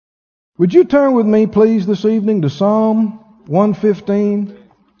Would you turn with me, please, this evening to Psalm 115?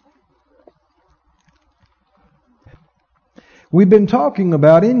 We've been talking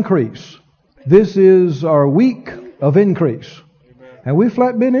about increase. This is our week of increase. And we've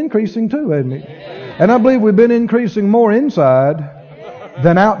flat been increasing too, haven't we? And I believe we've been increasing more inside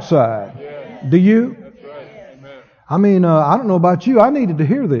than outside. Do you? I mean, I don't know about you. I needed to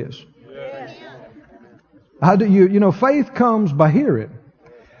hear this. You know, faith comes by hearing.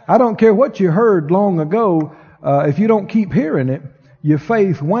 I don't care what you heard long ago. If you don't keep hearing it, your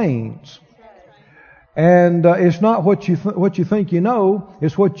faith wanes. And it's not what you think you know.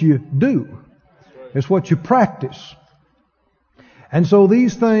 It's what you do. It's what you practice. And so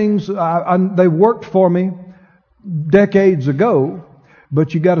these things, they worked for me decades ago,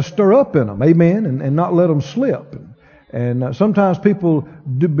 but you got to stir up in them, amen, and not let them slip. And sometimes people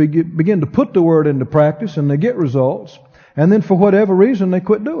do begin to put the Word into practice, and they get results, and then for whatever reason they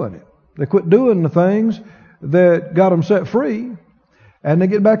quit doing it. They quit doing the things that got them set free, and they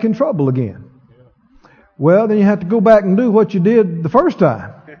get back in trouble again. Well, then you have to go back and do what you did the first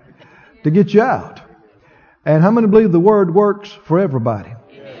time to get you out. And how many believe the Word works for everybody?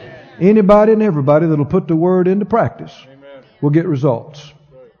 Amen. Anybody and everybody that'll put the Word into practice will get results.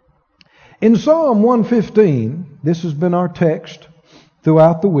 In Psalm 115, this has been our text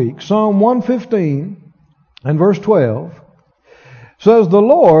throughout the week. Psalm 115 and verse 12 says, "The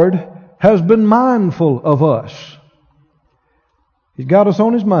Lord has been mindful of us." He's got us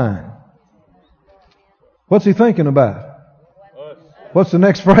on His mind. What's He thinking about? What's the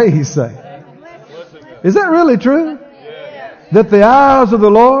next phrase say? Is that really true? That the eyes of the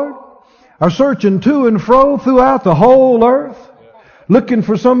Lord are searching to and fro throughout the whole earth, looking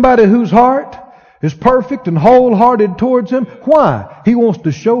for somebody whose heart is perfect and wholehearted towards Him? Why? He wants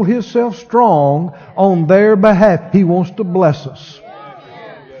to show Himself strong on their behalf. He wants to bless us.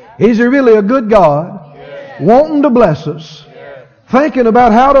 Is He really a good God? Wanting to bless us, thinking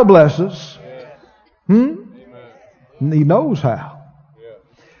about how to bless us. He knows how.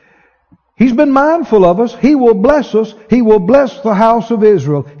 He's been mindful of us. He will bless us. He will bless the house of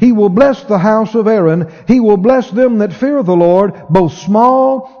Israel. He will bless the house of Aaron. He will bless them that fear the Lord, both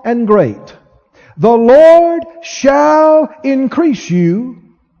small and great. The Lord shall increase you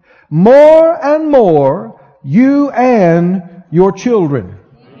more and more, you and your children.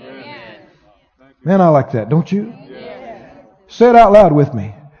 Man, I like that, don't you? Say it out loud with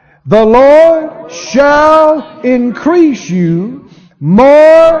me. The Lord shall increase you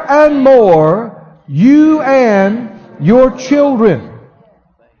more and more, you and your children.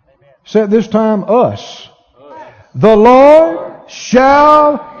 Say it this time, us. The Lord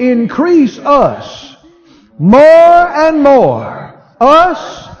shall increase us more and more,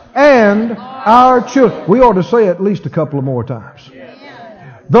 us and our children. We ought to say it at least a couple of more times.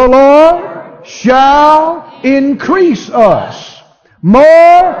 The Lord shall increase us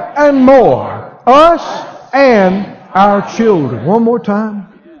more and more, us and our children. One more time.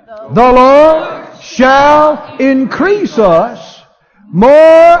 The Lord shall increase us more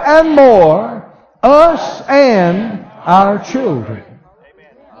and more, us and our children.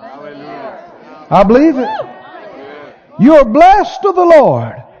 I believe it. You are blessed of the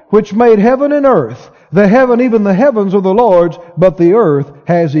Lord, which made heaven and earth. The heaven, even the heavens are the Lord's, but the earth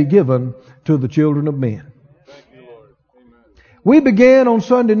has He given to the children of men. We began on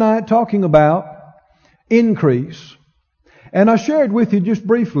Sunday night talking about increase. And I shared with you just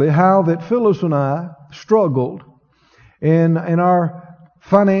briefly how that Phyllis and I struggled in our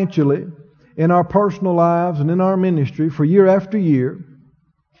financially, in our personal lives, and in our ministry for year after year.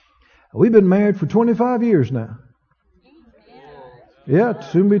 We've been married for 25 years now. Yeah,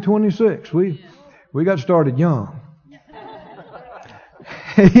 soon be 26. We got started young.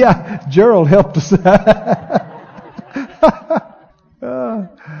 Yeah, Gerald helped us.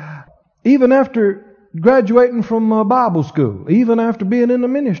 Even after graduating from Bible school, even after being in the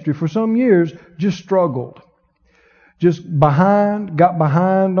ministry for some years, just struggled. Just got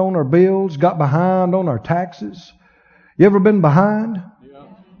behind on our bills, got behind on our taxes. You ever been behind? Yeah.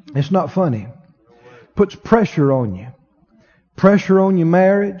 It's not funny. Puts pressure on you. Pressure on your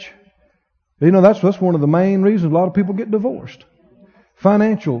marriage. You know, that's one of the main reasons a lot of people get divorced.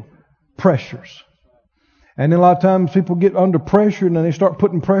 Financial pressures. And then a lot of times people get under pressure and then they start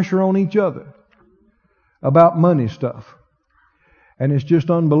putting pressure on each other about money stuff. And it's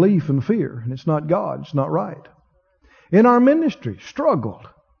just unbelief and fear. And it's not God. It's not right. In our ministry, struggled.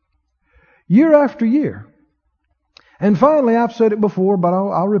 Year after year. And finally, I've said it before, but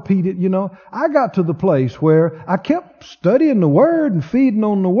I'll repeat it, I got to the place where I kept studying the Word and feeding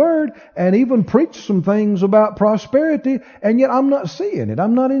on the Word and even preached some things about prosperity, and yet I'm not seeing it.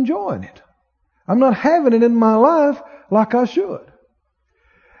 I'm not enjoying it. I'm not having it in my life like I should.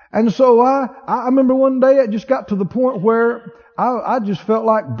 And so I remember one day it just got to the point where I just felt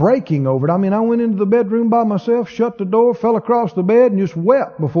like breaking over it. I mean, I went into the bedroom by myself, shut the door, fell across the bed, and just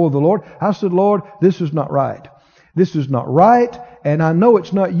wept before the Lord. I said, Lord, this is not right. This is not right, and I know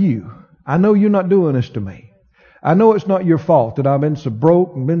it's not you. I know you're not doing this to me. I know it's not your fault that I've been so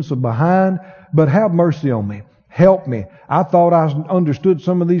broke and been so behind, but have mercy on me. Help me. I thought I understood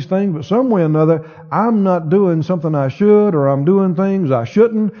some of these things, but some way or another, I'm not doing something I should, or I'm doing things I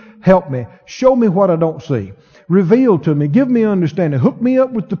shouldn't. Help me. Show me what I don't see. Reveal to me. Give me understanding. Hook me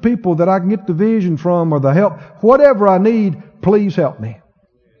up with the people that I can get the vision from or the help. Whatever I need, please help me.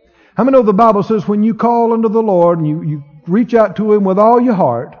 How many know the Bible says when you call unto the Lord and you reach out to Him with all your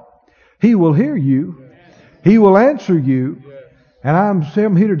heart, He will hear you. He will answer you. And I'm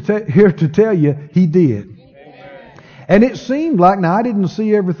here to tell you, He did. And it seemed like, now I didn't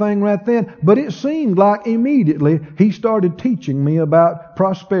see everything right then, but it seemed like immediately He started teaching me about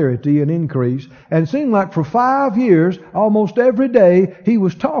prosperity and increase. And it seemed like for 5 years, almost every day, He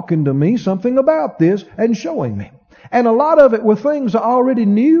was talking to me something about this and showing me. And a lot of it were things I already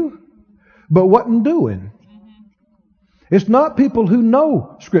knew, but wasn't doing. It's not people who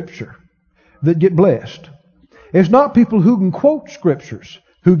know Scripture that get blessed. It's not people who can quote Scriptures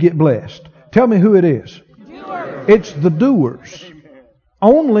who get blessed. Tell me who it is. It's the doers.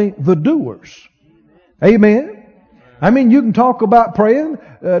 Only the doers. Amen. I mean, you can talk about praying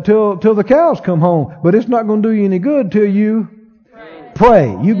till the cows come home, but it's not going to do you any good till you pray.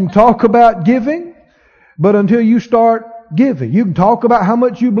 You can talk about giving, but until you start giving. You can talk about how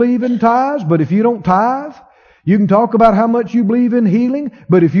much you believe in tithes, but if you don't tithe. You can talk about how much you believe in healing,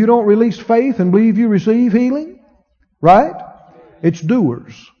 but if you don't release faith and believe you receive healing, right? It's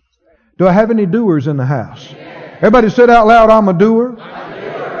doers. Do I have any doers in the house? Everybody said out loud, I'm a doer.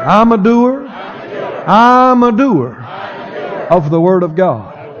 I'm a doer. I'm a doer of the Word of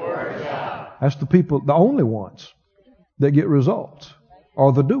God. That's the people, the only ones that get results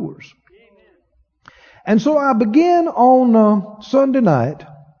are the doers. And so I began on Sunday night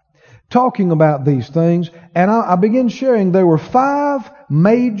talking about these things, and I began sharing there were 5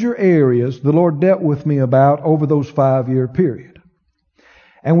 major areas the Lord dealt with me about over those 5-year period.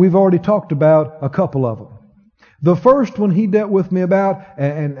 And we've already talked about a couple of them. The first one He dealt with me about,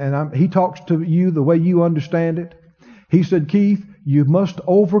 and He talks to you the way you understand it. He said, Keith, you must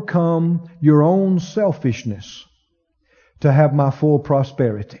overcome your own selfishness to have my full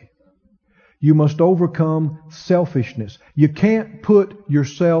prosperity. You must overcome selfishness. You can't put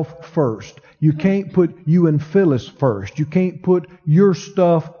yourself first. You can't put you and Phyllis first. You can't put your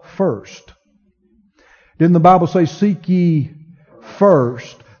stuff first. Didn't the Bible say, seek ye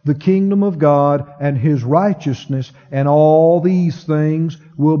first the kingdom of God and His righteousness, and all these things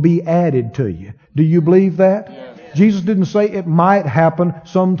will be added to you? Do you believe that? Yes. Jesus didn't say it might happen,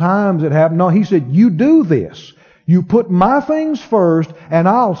 sometimes it happened. No, He said, you do this. You put my things first, and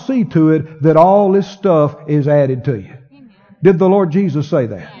I'll see to it that all this stuff is added to you. Amen. Did the Lord Jesus say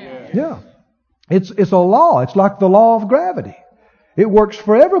that? Yes. Yeah. It's a law. It's like the law of gravity. It works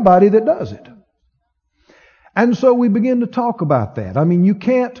for everybody that does it. And so we begin to talk about that. I mean, you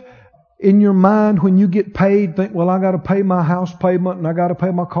can't, in your mind, when you get paid, think, well, I got to pay my house payment, and I got to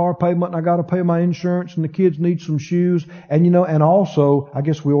pay my car payment, and I got to pay my insurance, and the kids need some shoes, and and also, I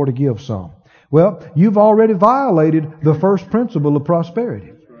guess we ought to give some. Well, you've already violated the first principle of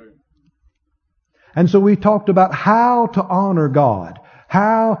prosperity. And so we talked about how to honor God.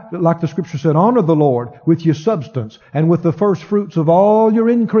 How, like the Scripture said, honor the Lord with your substance and with the first fruits of all your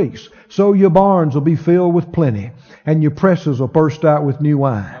increase. So your barns will be filled with plenty and your presses will burst out with new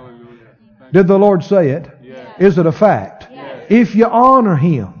wine. Did the Lord say it? Yes. Is it a fact? Yes. If you honor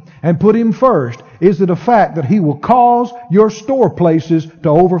Him and put Him first, is it a fact that He will cause your store places to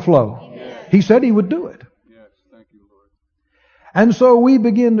overflow? Yes. He said He would do it. Yes. Thank you, Lord. And so we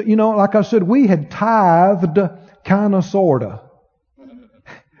begin, like I said, we had tithed kind of, sort of.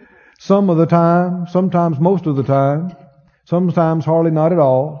 Some of the time, sometimes most of the time, sometimes hardly not at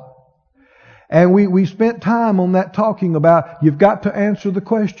all. And we spent time on that talking about, you've got to answer the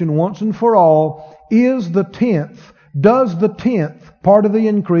question once and for all, does the 10th part of the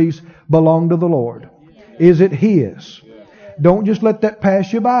increase belong to the Lord? Is it His? Don't just let that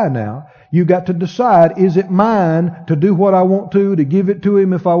pass you by now. You've got to decide, is it mine to do what I want to give it to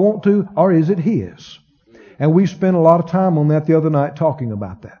Him if I want to, or is it His? And we spent a lot of time on that the other night talking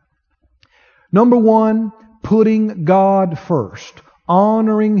about that. Number 1, putting God first,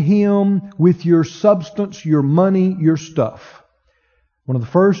 honoring Him with your substance, your money, your stuff. One of the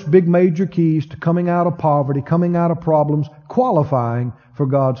first big major keys to coming out of poverty, coming out of problems, qualifying for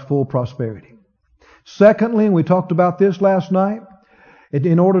God's full prosperity. Secondly, and we talked about this last night,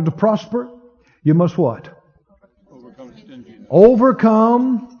 in order to prosper, you must what?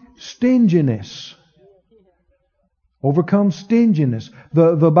 Overcome stinginess. Overcome stinginess.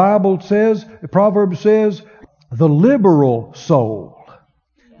 The Bible says, the Proverbs says, the liberal soul,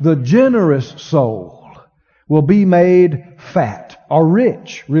 the generous soul will be made fat or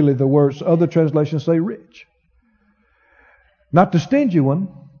rich. Really, the words, other translations say rich. Not the stingy one,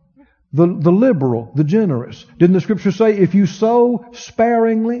 the liberal, the generous. Didn't the Scripture say, if you sow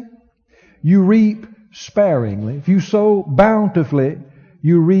sparingly, you reap sparingly. If you sow bountifully,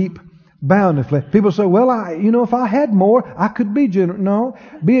 you reap bountifully. People say, well, if I had more, I could be generous. No,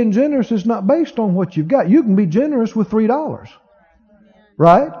 being generous is not based on what you've got. You can be generous with $3.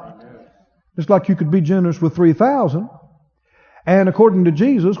 Right? It's like you could be generous with 3,000. And according to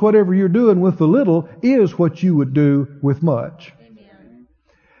Jesus, whatever you're doing with the little is what you would do with much.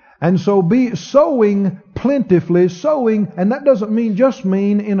 And so be sowing plentifully, sowing, and that doesn't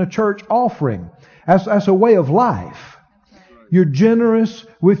mean in a church offering. As a way of life. You're generous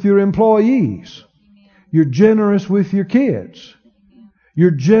with your employees. You're generous with your kids.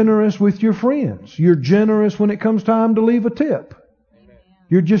 You're generous with your friends. You're generous when it comes time to leave a tip.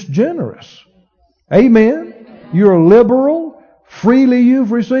 You're just generous. Amen. You're a liberal. Freely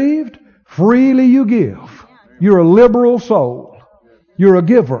you've received, freely you give. You're a liberal soul. You're a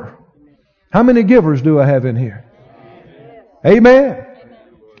giver. How many givers do I have in here? Amen.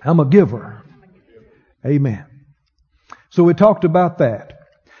 I'm a giver. Amen. So we talked about that.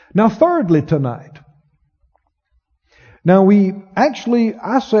 Now thirdly tonight. Now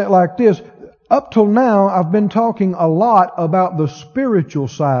I say it like this. Up till now, I've been talking a lot about the spiritual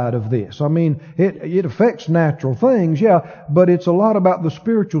side of this. I mean, it affects natural things, yeah, but it's a lot about the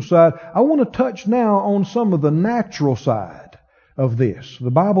spiritual side. I want to touch now on some of the natural side of this.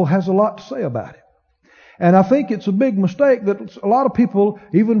 The Bible has a lot to say about it. And I think it's a big mistake that a lot of people,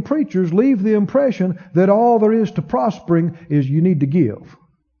 even preachers, leave the impression that all there is to prospering is you need to give.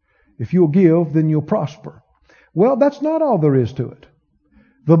 If you'll give, then you'll prosper. Well, that's not all there is to it.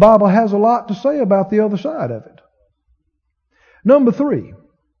 The Bible has a lot to say about the other side of it. Number 3.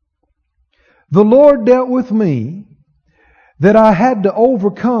 The Lord dealt with me that I had to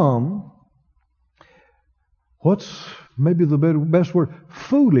overcome, what's maybe the best word,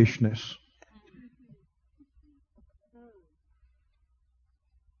 foolishness.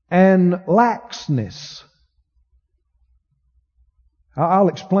 And laxness. I'll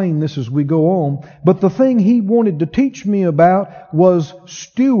explain this as we go on. But the thing He wanted to teach me about was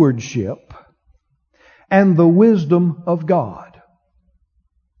stewardship and the wisdom of God.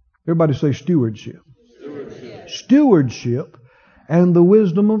 Everybody say stewardship. Stewardship and the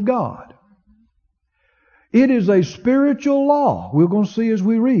wisdom of God. It is a spiritual law, we're going to see as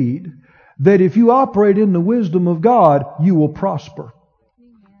we read, that if you operate in the wisdom of God, you will prosper.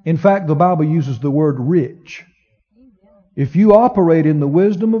 In fact, the Bible uses the word rich. If you operate in the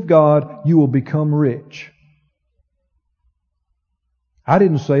wisdom of God, you will become rich. I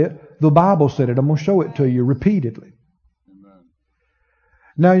didn't say it. The Bible said it. I'm going to show it to you repeatedly. Amen.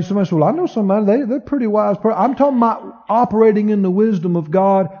 Now, somebody says, well, I know somebody, they're pretty wise. I'm talking about operating in the wisdom of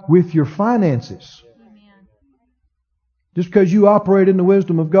God with your finances. Amen. Just because you operate in the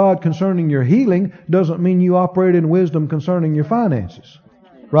wisdom of God concerning your healing doesn't mean you operate in wisdom concerning your finances.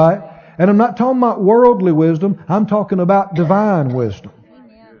 Right? And I'm not talking about worldly wisdom. I'm talking about divine wisdom.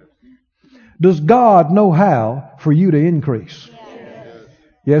 Does God know how for you to increase?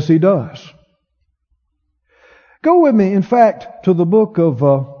 Yes, He does. Go with me, in fact, to the book of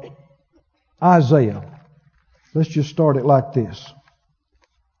Isaiah. Let's just start it like this.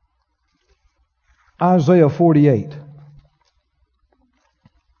 Isaiah 48.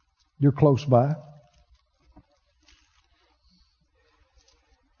 You're close by.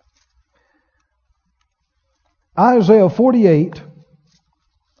 Isaiah 48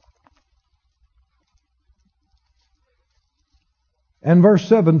 and verse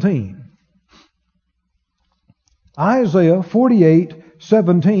 17. Isaiah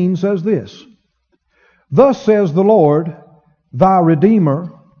 48:17 says this. Thus says the Lord, thy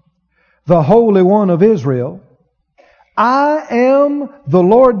Redeemer, the Holy One of Israel, I am the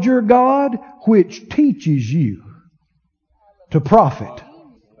Lord your God, which teaches you to profit,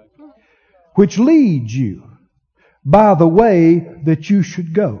 which leads you by the way that you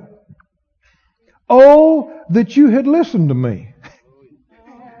should go. Oh, that you had listened to me,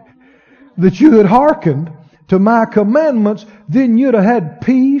 that you had hearkened to my commandments, then you'd have had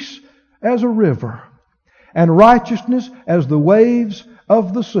peace as a river and righteousness as the waves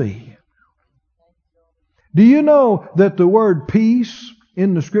of the sea. Do you know that the word peace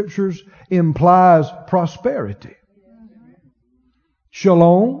in the Scriptures implies prosperity?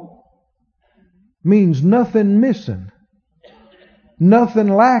 Shalom means nothing missing, nothing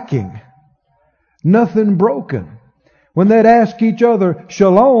lacking, nothing broken. When they'd ask each other,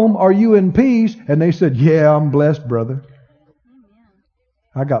 Shalom, are you in peace? And they said, yeah, I'm blessed, brother.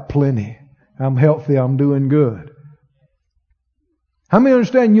 I got plenty. I'm healthy. I'm doing good. How many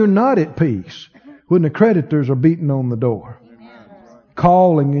understand you're not at peace when the creditors are beating on the door?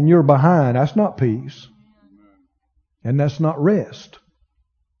 Calling and you're behind. That's not peace. And that's not rest.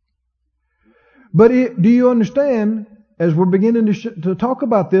 But do you understand, as we're beginning to talk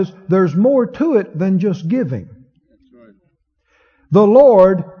about this, there's more to it than just giving. The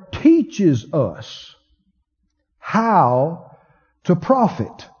Lord teaches us how to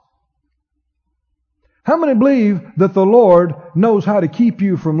profit. How many believe that the Lord knows how to keep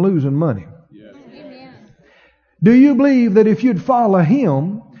you from losing money? Yes. Do you believe that if you'd follow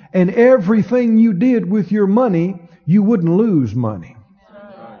Him and everything you did with your money, you wouldn't lose money?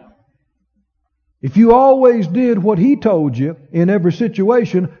 If you always did what He told you in every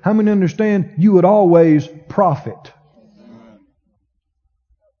situation, how many understand you would always profit?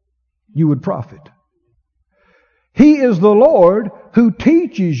 You would profit. He is the Lord who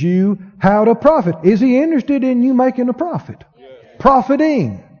teaches you how to profit. Is He interested in you making a profit? Yes.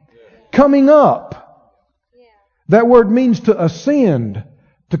 Profiting. Yes. Coming up. Yeah. That word means to ascend,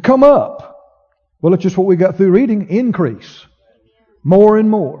 to come up. Well, it's just what we got through reading. Increase. More and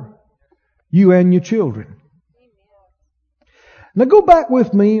more. You and your children. Now go back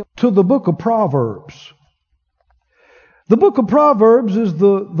with me to the book of Proverbs. The book of Proverbs is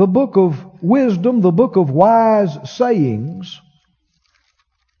the book of wisdom, the book of wise sayings.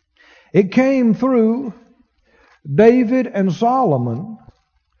 It came through David and Solomon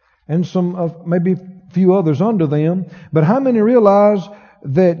and some of maybe a few others under them. But how many realize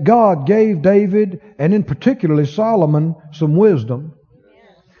that God gave David and in particularly Solomon some wisdom,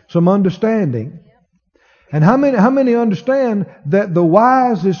 some understanding? And how many understand that the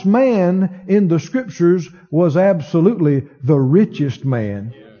wisest man in the Scriptures was absolutely the richest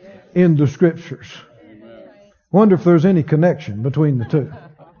man in the Scriptures? Wonder if there's any connection between the two.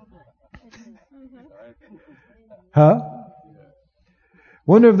 Huh?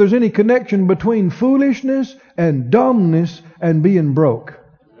 Wonder if there's any connection between foolishness and dumbness and being broke.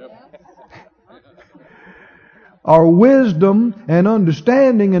 Or wisdom and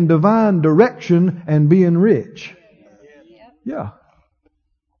understanding and divine direction and being rich. Yeah.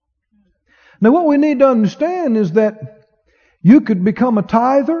 Now what we need to understand is that you could become a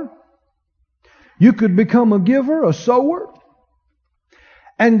tither, you could become a giver, a sower,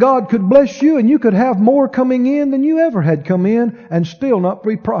 and God could bless you and you could have more coming in than you ever had come in and still not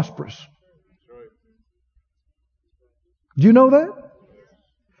be prosperous. Do you know that?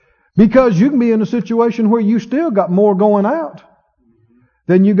 Because you can be in a situation where you still got more going out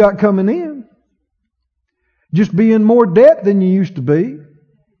than you got coming in. Just be in more debt than you used to be.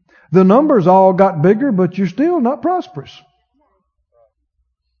 The numbers all got bigger, but you're still not prosperous.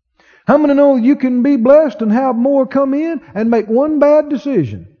 How many know you can be blessed and have more come in and make one bad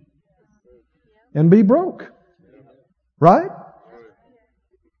decision and be broke? Right?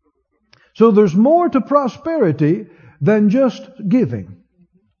 So there's more to prosperity than just giving.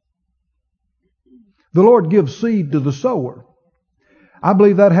 The Lord gives seed to the sower. I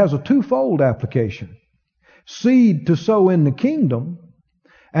believe that has a twofold application. Seed to sow in the kingdom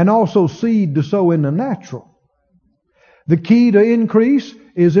and also seed to sow in the natural. The key to increase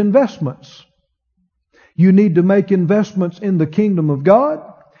is investments. You need to make investments in the kingdom of God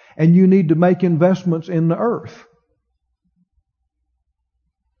and you need to make investments in the earth.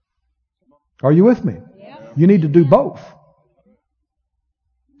 Are you with me? Yeah. You need to do both.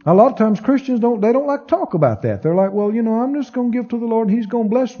 A lot of times Christians don't like to talk about that. They're like, well, I'm just going to give to the Lord and He's going to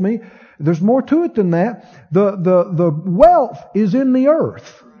bless me. There's more to it than that. The wealth is in the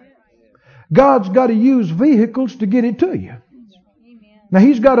earth. God's got to use vehicles to get it to you. Now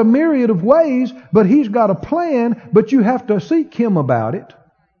He's got a myriad of ways, but He's got a plan, but you have to seek Him about it.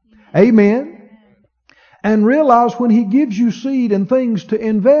 Amen. And realize when He gives you seed and things to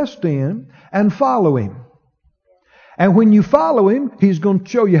invest in and follow Him. And when you follow Him, He's going to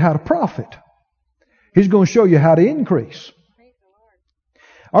show you how to profit. He's going to show you how to increase.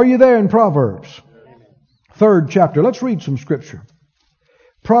 Are you there in Proverbs? 3rd chapter. Let's read some scripture.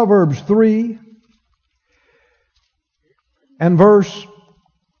 Proverbs 3 and verse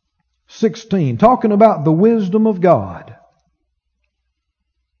 16, talking about the wisdom of God.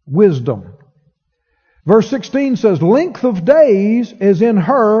 Wisdom. Verse 16 says, length of days is in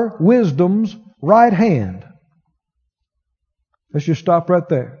her, wisdom's, right hand. Let's just stop right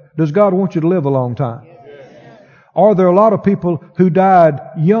there. Does God want you to live a long time? Yes. Are there a lot of people who died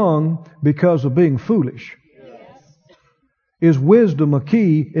young because of being foolish? Yes. Is wisdom a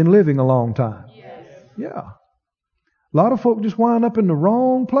key in living a long time? Yes. Yeah. A lot of folk just wind up in the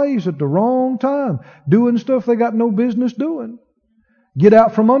wrong place at the wrong time, doing stuff they got no business doing. Get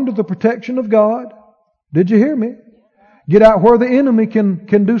out from under the protection of God. Did you hear me? Get out where the enemy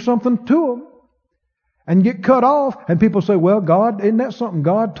can do something to them and get cut off. And people say, well, God, isn't that something?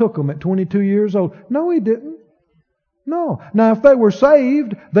 God took them at 22 years old. No, He didn't. No. Now, if they were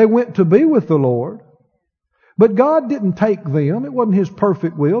saved, they went to be with the Lord. But God didn't take them. It wasn't His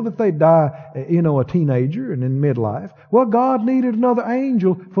perfect will that they die, a teenager and in midlife. Well, God needed another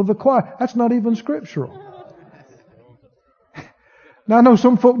angel for the choir. That's not even scriptural. Now, I know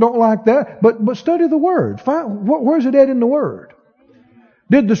some folk don't like that, but study the Word. Where's it at in the Word?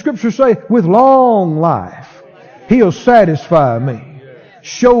 Did the Scripture say, with long life, He'll satisfy me,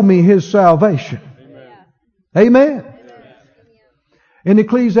 show me His salvation? Amen. In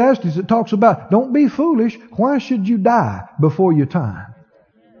Ecclesiastes, it talks about, don't be foolish. Why should you die before your time?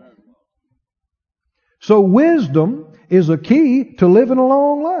 So wisdom is a key to living a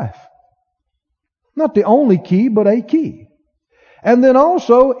long life. Not the only key, but a key. And then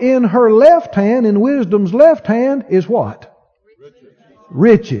also in her left hand, in wisdom's left hand, is what?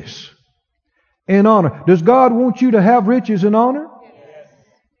 Riches. And honor. Does God want you to have riches and honor?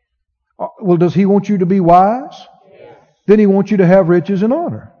 Yes. Well, does He want you to be wise? Yes. Then He wants you to have riches and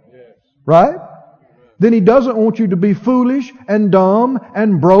honor. Yes. Right? Then He doesn't want you to be foolish and dumb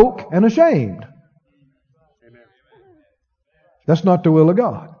and broke and ashamed. Amen. That's not the will of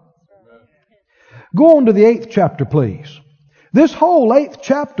God. Go on to the 8th chapter, please. This whole 8th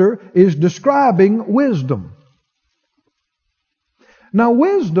chapter is describing wisdom. Now,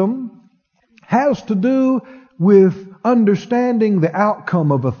 wisdom has to do with understanding the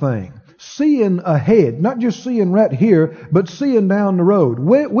outcome of a thing. Seeing ahead. Not just seeing right here, but seeing down the road.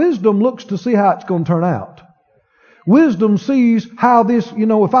 Wisdom looks to see how it's going to turn out. Wisdom sees how this,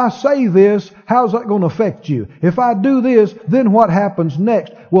 if I say this, how's that going to affect you? If I do this, then what happens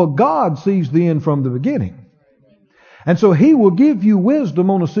next? Well, God sees the end from the beginning. And so He will give you wisdom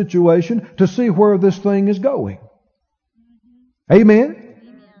on a situation to see where this thing is going. Amen?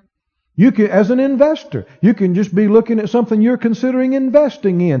 You can, as an investor, you can just be looking at something you're considering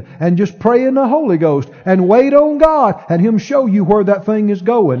investing in and just pray in the Holy Ghost and wait on God and Him show you where that thing is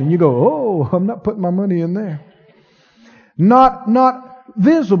going. And you go, oh, I'm not putting my money in there. Not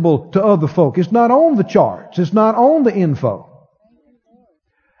visible to other folk. It's not on the charts. It's not on the info.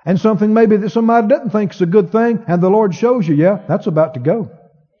 And something maybe that somebody doesn't think is a good thing, and the Lord shows you, yeah, that's about to go.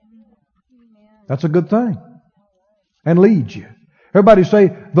 That's a good thing. And leads you. Everybody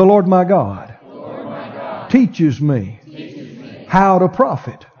say, the Lord my God, teaches me how to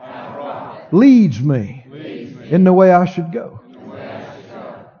profit, leads me in the way I should go.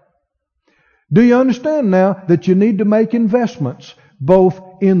 Do you understand now that you need to make investments both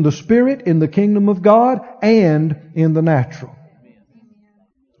in the Spirit, in the kingdom of God, and in the natural?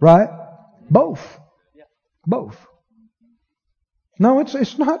 Right? Both. Both. No,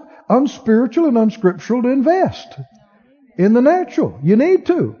 it's not unspiritual and unscriptural to invest in the natural. You need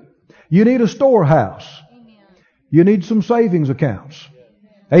to. You need a storehouse. You need some savings accounts.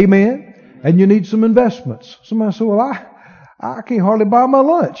 Amen? And you need some investments. Somebody said, well, I can't hardly buy my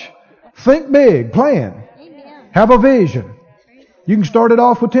lunch. Think big. Plan. Have a vision. You can start it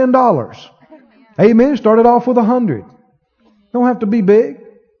off with $10. Amen? Start it off with 100. Don't have to be big.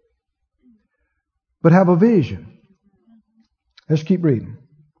 But have a vision. Let's keep reading.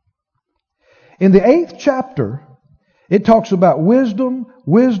 In the 8th chapter, it talks about wisdom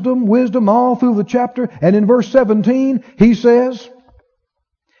all through the chapter. And in verse 17, he says,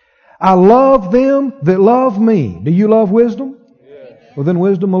 I love them that love me. Do you love wisdom? Yes. Well, then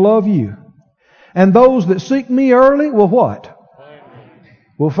wisdom will love you. And those that seek me early will what?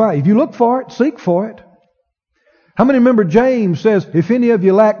 Will find. If you look for it, seek for it. How many remember James says, if any of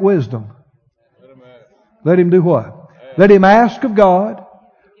you lack wisdom, let him do what? Let him ask of God,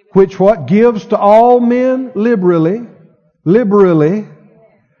 which what? Gives to all men liberally,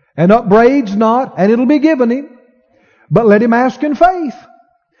 and upbraids not, and it'll be given him. But let him ask in faith.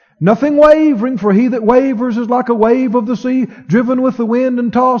 Nothing wavering, for he that wavers is like a wave of the sea, driven with the wind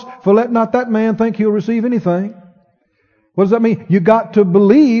and tossed. For let not that man think he'll receive anything. What does that mean? You got to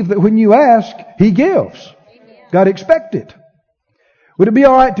believe that when you ask, He gives. Got to expect it. Would it be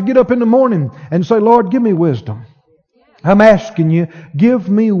all right to get up in the morning and say, Lord, give me wisdom? I'm asking you, give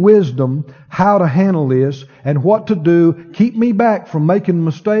me wisdom how to handle this and what to do. Keep me back from making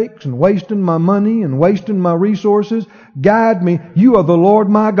mistakes and wasting my money and wasting my resources. Guide me. You are the Lord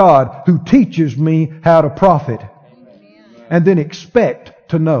my God who teaches me how to profit. And then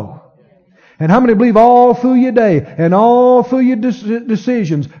expect to know. And how many believe all through your day and all through your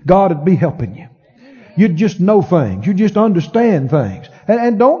decisions, God would be helping you? You'd just know things. You just understand things.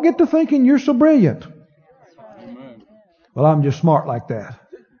 And don't get to thinking you're so brilliant. Well, I'm just smart like that.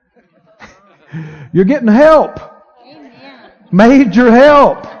 You're getting help. Major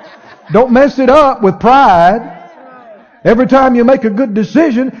help. Don't mess it up with pride. Every time you make a good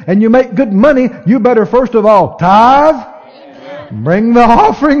decision and you make good money, you better first of all tithe, bring the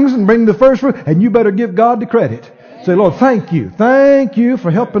offerings and bring the first fruit, and you better give God the credit. Say, Lord, thank you. Thank you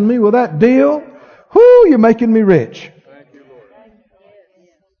for helping me with that deal. Whoo, you're making me rich.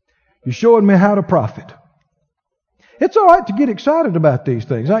 You're showing me how to profit. It's all right to get excited about these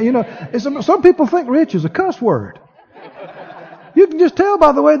things. You know, some people think rich is a cuss word. You can just tell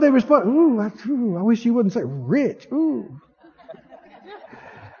by the way they respond. Ooh, I wish you wouldn't say rich. Ooh.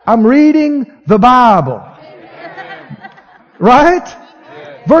 I'm reading the Bible. Right?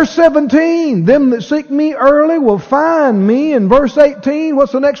 Verse 17, them that seek me early will find me. In verse 18,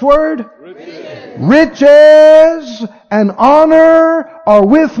 what's the next word? Riches and honor are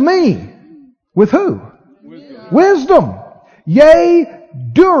with me. With who? Wisdom. Yea,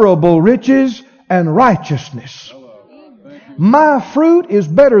 durable riches and righteousness. My fruit is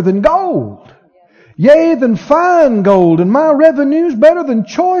better than gold. Yea, than fine gold, and my revenues better than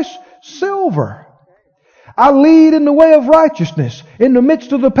choice silver. I lead in the way of righteousness, in the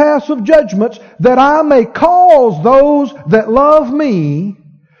midst of the paths of judgments, that I may cause those that love me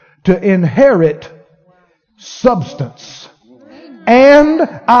to inherit substance. And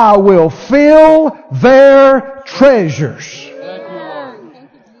I will fill their treasures.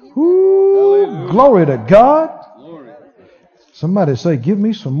 Ooh, glory to God. Somebody say, give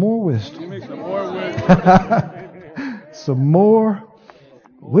me some more wisdom. Give me some more wisdom. Some more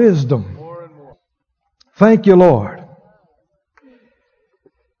wisdom. Thank you, Lord.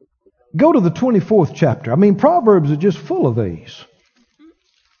 Go to the 24th chapter. Proverbs are just full of these.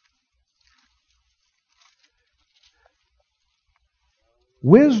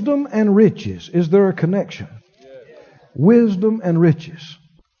 Wisdom and riches. Is there a connection? Yes. Wisdom and riches.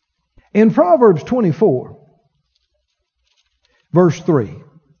 In Proverbs 24, verse 3.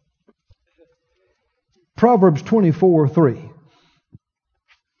 Proverbs 24:3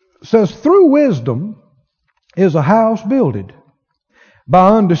 says, through wisdom is a house builded.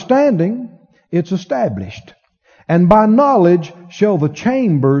 By understanding it's established. And by knowledge shall the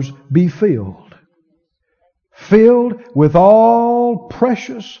chambers be filled. Filled with all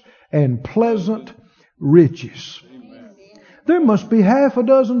precious and pleasant riches. There must be half a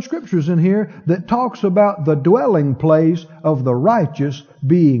dozen scriptures in here that talks about the dwelling place of the righteous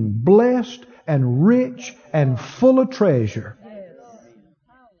being blessed and rich and full of treasure.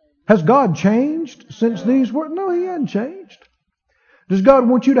 Has God changed since these were? No, He hasn't changed. Does God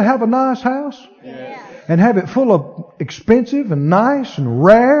want you to have a nice house? Yes. And have it full of expensive and nice and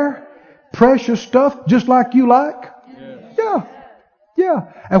rare, precious stuff just like you like? Yes.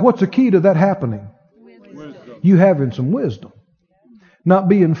 Yeah. And what's the key to that happening? Wisdom. You having some wisdom. Not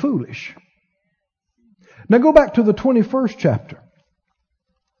being foolish. Now go back to the 21st chapter.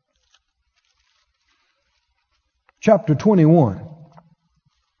 Chapter 21.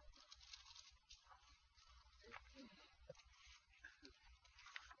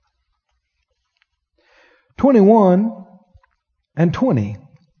 and 20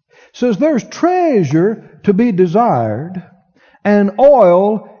 says there's treasure to be desired and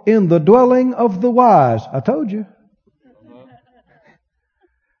oil in the dwelling of the wise. I told you.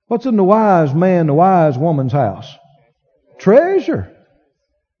 What's in the wise man, the wise woman's house? Treasure.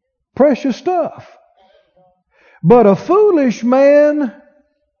 Precious stuff. But a foolish man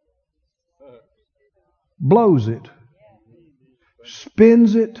blows it.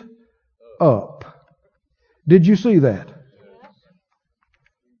 Spins it up. Did you see that?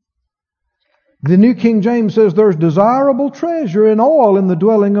 The New King James says there's desirable treasure and oil in the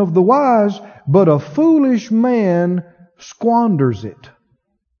dwelling of the wise, but a foolish man squanders it.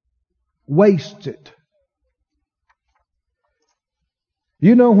 Wastes it.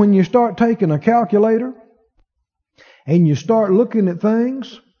 You know, when you start taking a calculator and you start looking at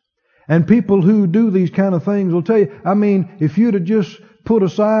things, and people who do these kind of things will tell you, if you'd have just put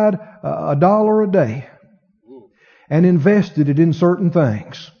aside $1 a day and invested it in certain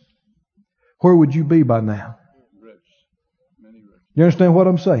things, where would you be by now? Rich. Many rich. You understand what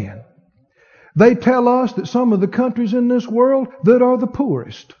I'm saying? They tell us that some of the countries in this world that are the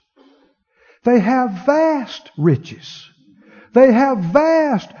poorest, they have vast riches. They have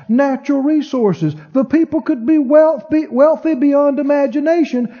vast natural resources. The people could be wealthy beyond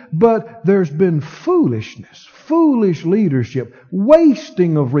imagination, but there's been foolishness, foolish leadership,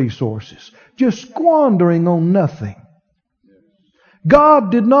 wasting of resources, just squandering on nothing.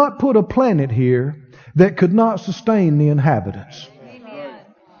 God did not put a planet here that could not sustain the inhabitants.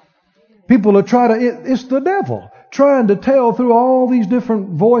 People are it's the devil trying to tell through all these different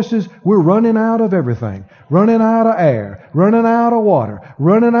voices, we're running out of everything. Running out of air, running out of water,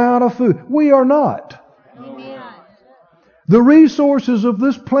 running out of food. We are not. Amen. The resources of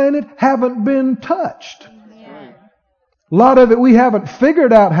this planet haven't been touched. Amen. A lot of it we haven't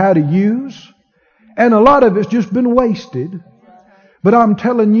figured out how to use, and a lot of it's just been wasted. But I'm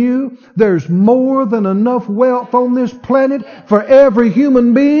telling you, there's more than enough wealth on this planet for every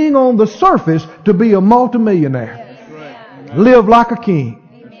human being on the surface to be a multimillionaire. Right. Live like a king.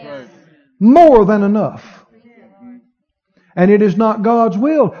 Right. More than enough. And it is not God's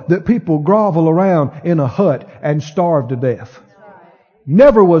will that people grovel around in a hut and starve to death.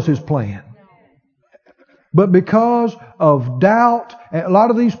 Never was His plan. But because of doubt, a lot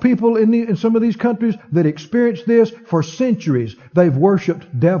of these people in some of these countries that experience this for centuries, they've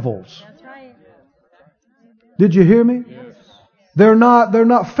worshipped devils. That's right. Did you hear me? Yes. They're not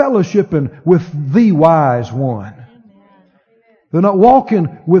fellowshipping with the wise one. They're not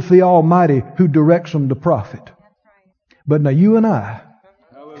walking with the Almighty who directs them to profit. But now you and I,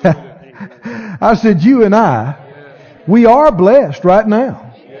 I said you and I, we are blessed right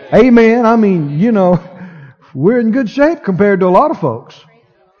now. Amen. I mean, we're in good shape compared to a lot of folks.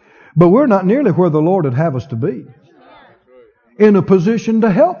 But we're not nearly where the Lord would have us to be. In a position to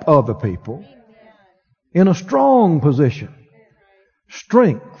help other people. In a strong position.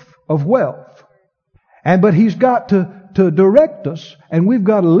 Strength of wealth. But He's got to direct us, and we've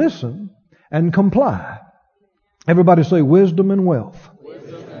got to listen and comply. Everybody say wisdom and wealth.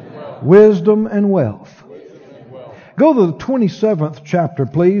 Wisdom and wealth. Wisdom and wealth. Go to the 27th chapter,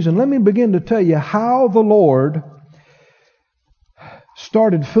 please, and let me begin to tell you how the Lord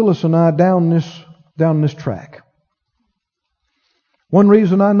started Phyllis and I down this track. One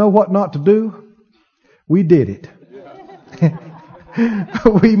reason I know what not to do, we did it.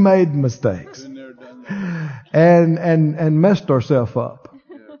 We made mistakes and messed ourselves up.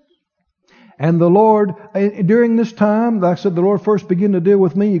 And the Lord, during this time, like I said, the Lord first began to deal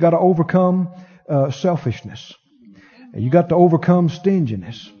with me. You got to overcome selfishness. You got to overcome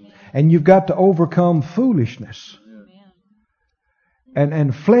stinginess. And you've got to overcome foolishness.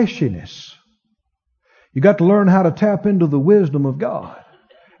 And fleshiness. You got to learn how to tap into the wisdom of God.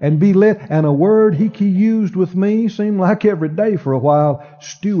 And be led. And a word He used with me seemed like every day for a while.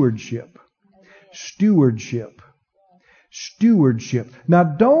 Stewardship. Stewardship. Stewardship. Now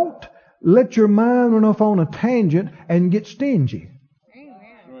don't let your mind run off on a tangent and get stingy.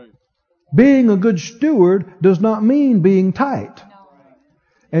 Being a good steward does not mean being tight.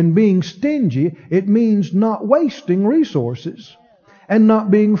 And being stingy, it means not wasting resources and not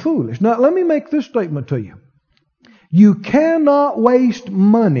being foolish. Now, let me make this statement to you. You cannot waste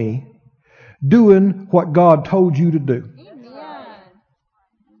money doing what God told you to do.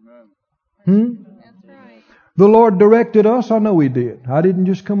 The Lord directed us. I know He did. I didn't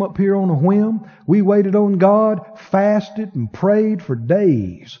just come up here on a whim. We waited on God, fasted and prayed for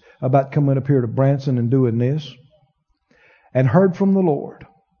days about coming up here to Branson and doing this. And heard from the Lord.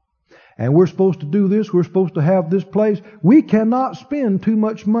 And we're supposed to do this. We're supposed to have this place. We cannot spend too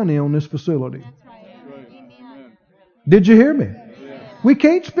much money on this facility. Did you hear me? We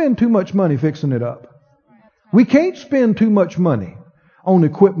can't spend too much money fixing it up. We can't spend too much money on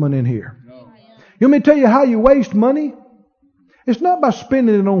equipment in here. You want me to tell you how you waste money? It's not by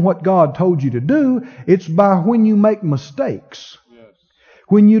spending it on what God told you to do. It's by when you make mistakes. Yes.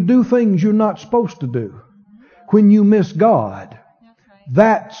 When you do things you're not supposed to do. When you miss God.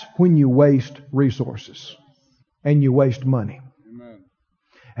 That's when you waste resources. And you waste money. Amen.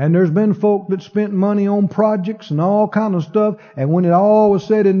 And there's been folk that spent money on projects and all kind of stuff. And when it all was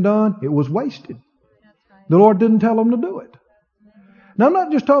said and done, it was wasted. The Lord didn't tell them to do it. Now, I'm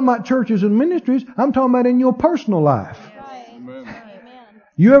not just talking about churches and ministries. I'm talking about in your personal life. Amen.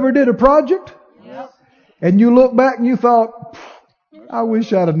 You ever did a project? Yep. And you look back and you thought, I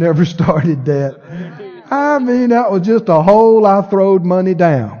wish I'd have never started that. I mean, that was just a hole I throwed money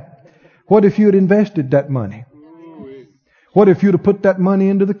down. What if you'd invested that money? What if you'd have put that money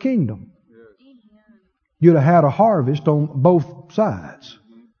into the kingdom? You'd have had a harvest on both sides.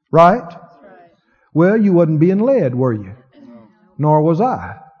 Right? Well, you wasn't being led, were you? nor was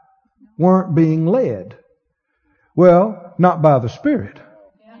I, weren't being led. Well, not by the Spirit.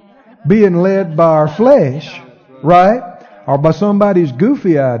 Being led by our flesh, right? Or by somebody's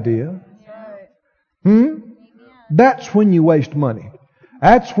goofy idea. That's when you waste money.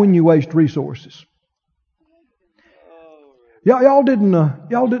 That's when you waste resources. Y'all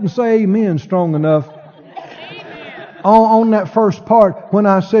didn't say amen strong enough on that first part when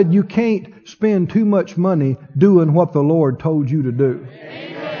I said you can't spend too much money doing what the Lord told you to do.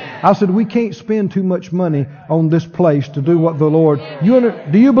 I said we can't spend too much money on this place to do what the Lord.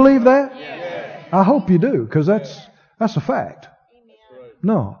 Do you believe that? I hope you do, because that's a fact.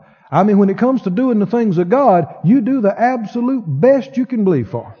 No. I mean, when it comes to doing the things of God, you do the absolute best you can believe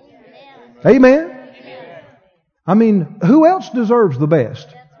for. Amen? I mean, who else deserves the best?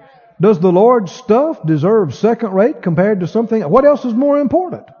 Does the Lord's stuff deserve second rate compared to something? What else is more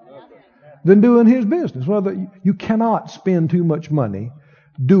important than doing His business? Well, you cannot spend too much money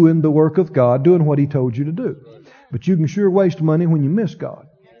doing the work of God, doing what He told you to do. But you can sure waste money when you miss God.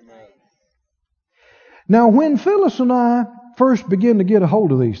 Now, when Phyllis and I first begin to get a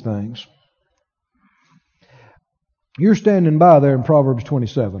hold of these things, you're standing by there in Proverbs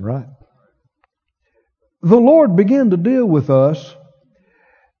 27, right? The Lord began to deal with us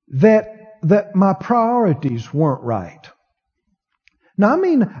that my priorities weren't right. Now, I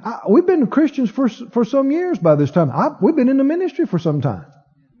mean, we've been Christians for some years by this time. We've been in the ministry for some time.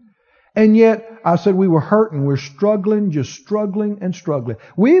 And yet, I said we were hurting. We're struggling, just struggling and struggling.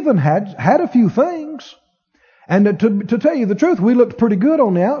 We even had a few things. And to tell you the truth, we looked pretty good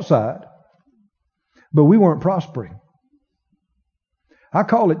on the outside. But we weren't prospering. I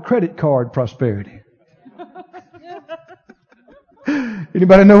call it credit card prosperity.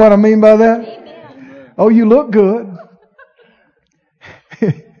 Anybody know what I mean by that? Amen. Oh, you look good.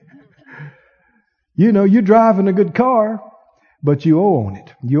 You know, you're driving a good car, but you owe on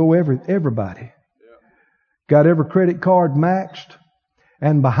it. You owe everybody. Got every credit card maxed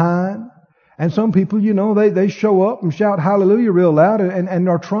and behind. And some people, you know, they show up and shout hallelujah real loud and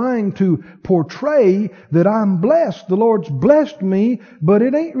are trying to portray that I'm blessed. The Lord's blessed me, but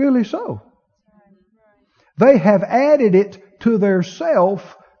it ain't really so. They have added it to their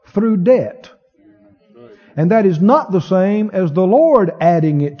self through debt. And that is not the same as the Lord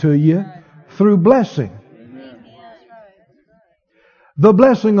adding it to you through blessing. The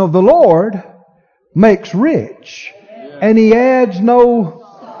blessing of the Lord makes rich. And He adds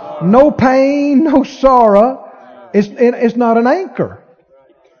no pain, no sorrow. It's not an anchor.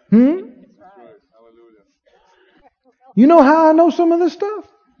 You know how I know some of this stuff?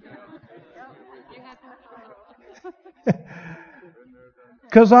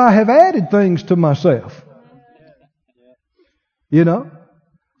 Because I have added things to myself. You know?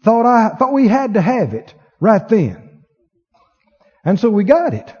 Thought we had to have it right then. And so we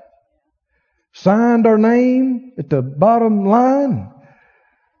got it. Signed our name at the bottom line.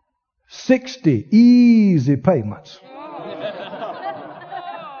 60 easy payments.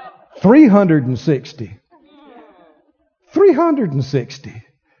 360. 360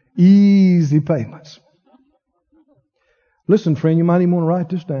 easy payments. Listen, friend, you might even want to write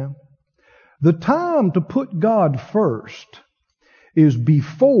this down. The time to put God first is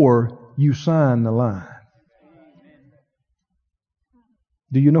before you sign the line.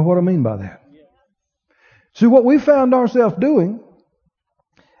 Do you know what I mean by that? See, what we found ourselves doing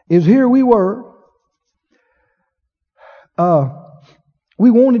is here we were.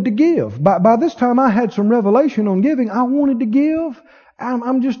 We wanted to give. By this time I had some revelation on giving. I wanted to give.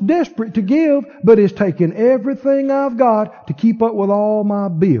 I'm just desperate to give, but it's taking everything I've got to keep up with all my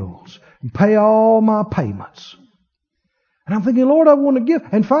bills and pay all my payments. And I'm thinking, Lord, I want to give.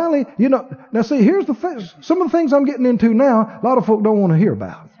 And finally, you know, now see, here's the thing. Some of the things I'm getting into now, a lot of folk don't want to hear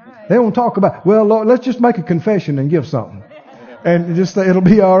about. They won't talk about, well, Lord, let's just make a confession and give something. And just say it'll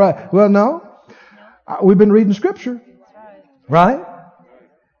be all right. Well, no. We've been reading Scripture. Right?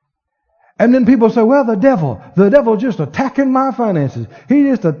 And then people say, well, the devil just attacking my finances. He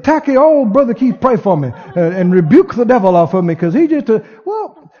just attacking, oh, Brother Keith, pray for me. And rebuke the devil off of me because he just,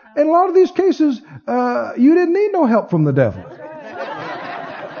 well, in a lot of these cases, you didn't need no help from the devil.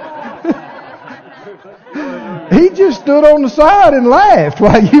 He just stood on the side and laughed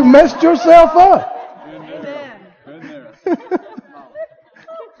while you messed yourself up.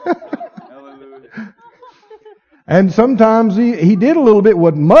 And sometimes he did a little bit,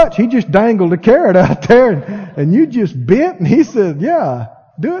 wasn't much. He just dangled a carrot out there and you just bent and he said, yeah,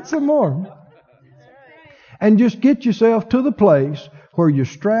 do it some more. And just get yourself to the place where you're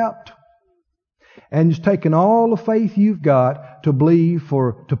strapped And it's taking all the faith you've got to believe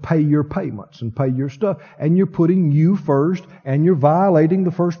to pay your payments and pay your stuff. And you're putting you first, and you're violating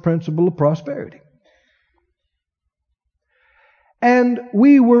the first principle of prosperity. And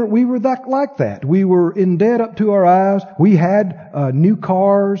we were like that. We were in debt up to our eyes. We had new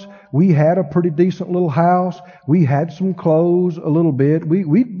cars. We had a pretty decent little house. We had some clothes a little bit.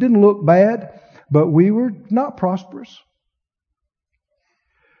 We didn't look bad, but we were not prosperous.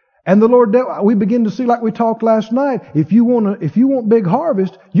 And the Lord, we begin to see, like we talked last night, if you want big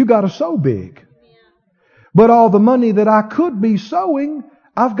harvest, you got to sow big. But all the money that I could be sowing,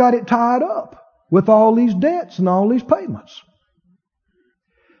 I've got it tied up with all these debts and all these payments.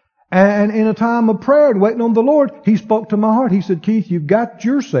 And in a time of prayer and waiting on the Lord, He spoke to my heart. He said, Keith, you've got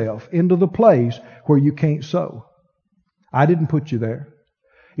yourself into the place where you can't sow. I didn't put you there.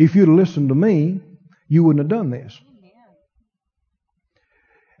 If you'd have listened to me, you wouldn't have done this.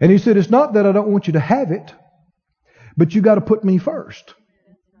 And He said, it's not that I don't want you to have it, but you got to put me first.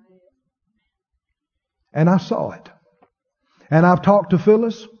 And I saw it. And I've talked to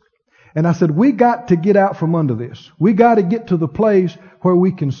Phyllis, and I said, we got to get out from under this. We got to get to the place where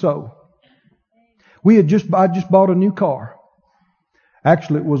we can sow. I just bought a new car.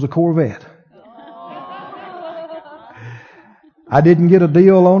 Actually, it was a Corvette. I didn't get a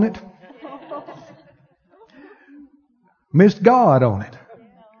deal on it. Missed God on it.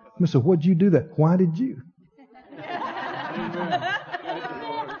 I said, what'd you do that? Why did you?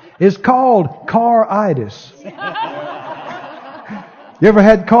 It's called car-itis. You ever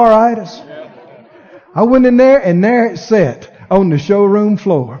had car-itis? I went in there, and there it sat on the showroom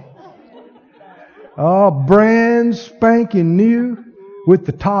floor. Oh, brand spanking new with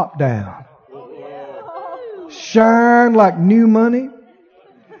the top down. Shine like new money.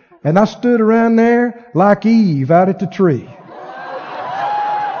 And I stood around there like Eve out at the tree.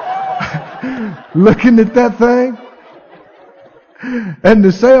 Looking at that thing. And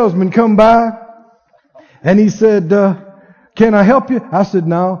the salesman come by and he said, can I help you? I said,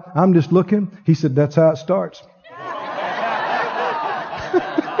 no, I'm just looking. He said, that's how it starts.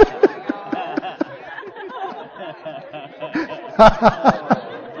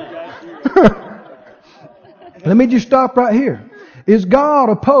 Let me just stop right here. Is God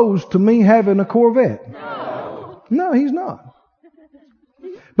opposed to me having a Corvette? No, He's not.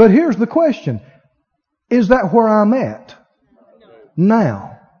 But here's the question. Is that where I'm at?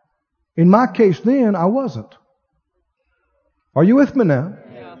 Now. In my case then, I wasn't. Are you with me now?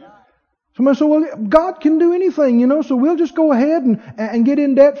 Somebody said, well, God can do anything, so we'll just go ahead and get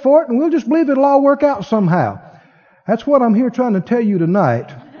in debt for it, and we'll just believe it'll all work out somehow. That's what I'm here trying to tell you tonight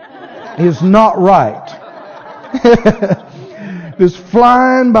is not right. Just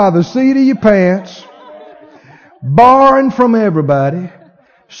flying by the seat of your pants, borrowing from everybody,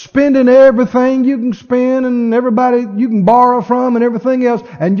 spending everything you can spend and everybody you can borrow from and everything else,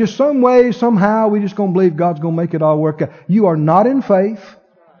 and just some way, somehow, we're just going to believe God's going to make it all work out. You are not in faith.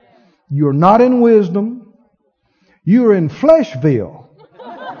 You're not in wisdom. You're in Fleshville.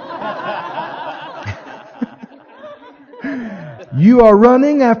 You are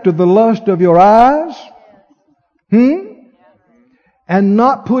running after the lust of your eyes. And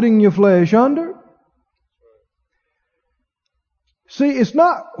not putting your flesh under. See, it's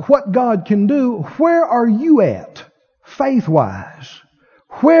not what God can do. Where are you at, faith-wise?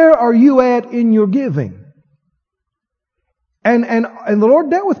 Where are you at in your giving? And the Lord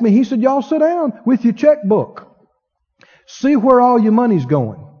dealt with me. He said, y'all sit down with your checkbook. See where all your money's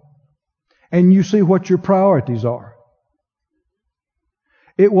going. And you see what your priorities are.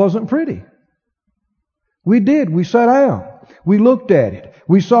 It wasn't pretty. We sat down. We looked at it.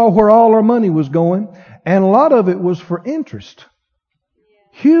 We saw where all our money was going. And a lot of it was for interest.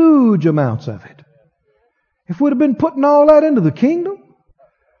 Huge amounts of it. If we'd have been putting all that into the kingdom,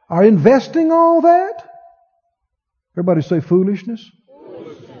 or investing all that, everybody say foolishness.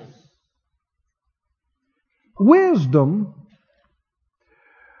 Wisdom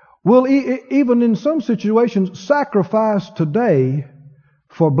will, even in some situations, sacrifice today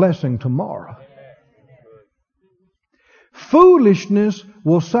for blessing tomorrow. Foolishness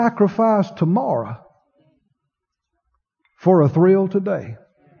will sacrifice tomorrow for a thrill today.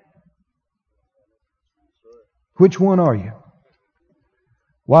 Which one are you?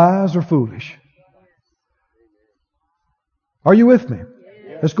 Wise or foolish? Are you with me?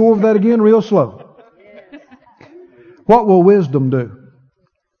 Let's go over that again real slow. What will wisdom do?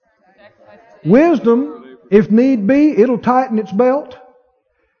 Wisdom, if need be, it'll tighten its belt.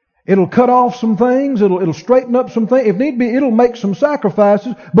 It'll cut off some things. It'll straighten up some things. If need be, it'll make some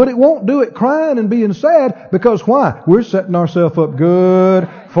sacrifices, but it won't do it crying and being sad, because why? We're setting ourselves up good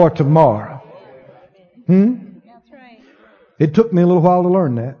for tomorrow. That's right. It took me a little while to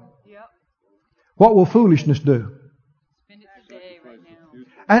learn that. Yep. What will foolishness do? Spend it today, right now.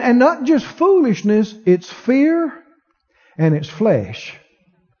 And not just foolishness, it's fear and it's flesh.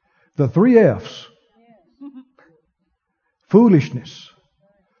 The 3 F's. Foolishness,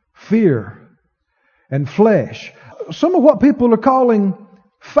 fear, and flesh. Some of what people are calling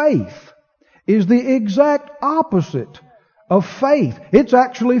faith is the exact opposite of faith. It's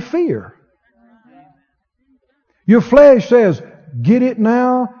actually fear. Your flesh says, get it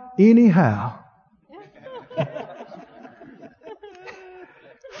now, anyhow.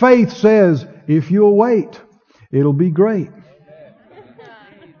 Faith says, if you'll wait, it'll be great.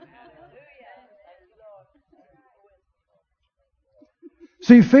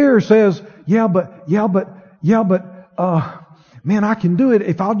 See, fear says, man, I can do it.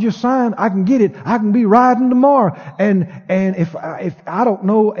 If I'll just sign, I can get it. I can be riding tomorrow. And if I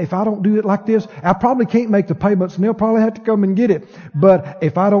don't do it like this, I probably can't make the payments, and they'll probably have to come and get it. But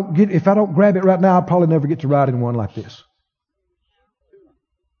if I don't grab it right now, I'll probably never get to ride in one like this.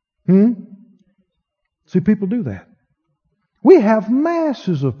 See, people do that. We have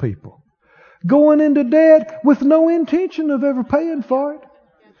masses of people going into debt with no intention of ever paying for it.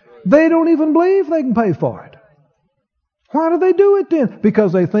 They don't even believe they can pay for it. Why do they do it then?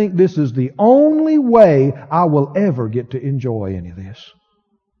 Because they think this is the only way I will ever get to enjoy any of this.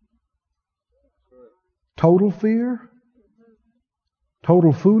 Total fear,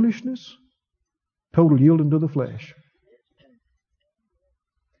 total foolishness, total yielding to the flesh.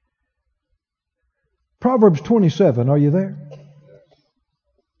 Proverbs 27, are you there?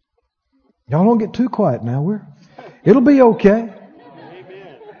 Y'all don't get too quiet now. It'll be okay.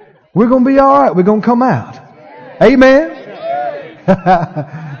 We're going to be all right. We're going to come out. Amen.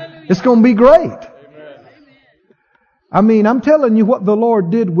 It's going to be great. I mean, I'm telling you what the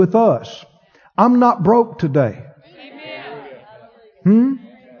Lord did with us. I'm not broke today. But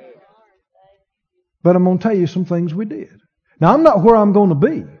I'm going to tell you some things we did. Now, I'm not where I'm going to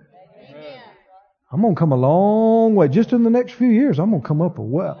be. I'm going to come a long way. Just in the next few years, I'm going to come up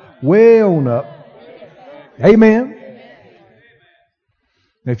way on up. Amen.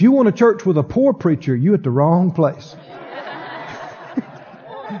 Now, if you want a church with a poor preacher, you're at the wrong place.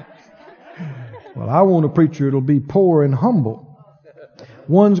 Well, I want a preacher that'll be poor and humble.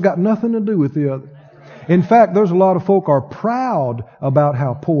 One's got nothing to do with the other. In fact, there's a lot of folk are proud about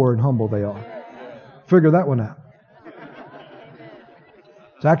how poor and humble they are. Figure that one out.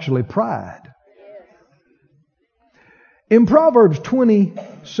 It's actually pride. In Proverbs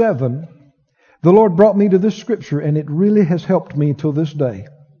 27, the Lord brought me to this scripture, and it really has helped me till this day.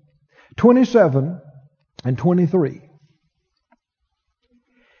 27 and 23.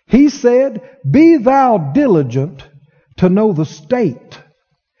 He said, be thou diligent to know the state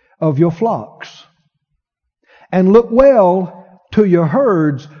of your flocks, and look well to your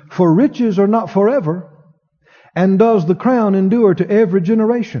herds, for riches are not forever, and does the crown endure to every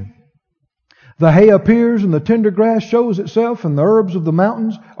generation. The hay appears, and the tender grass shows itself, and the herbs of the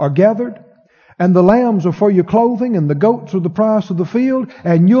mountains are gathered. And the lambs are for your clothing, and the goats are the price of the field.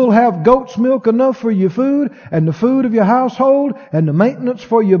 And you'll have goat's milk enough for your food, and the food of your household, and the maintenance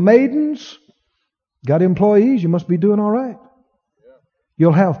for your maidens. Got employees, you must be doing all right.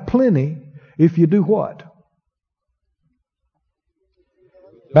 You'll have plenty if you do what?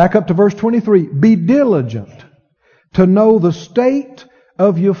 Back up to verse 23. Be diligent to know the state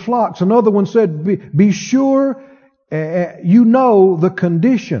of your flocks. Another one said, be sure you know the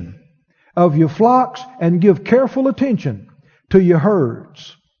condition of your flocks, and give careful attention to your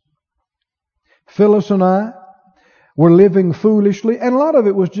herds. Phyllis and I were living foolishly, and a lot of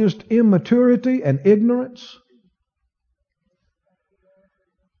it was just immaturity and ignorance.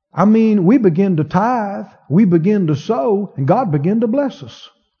 I mean, we began to tithe, we began to sow, and God began to bless us.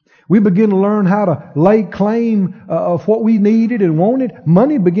 We began to learn how to lay claim of what we needed and wanted.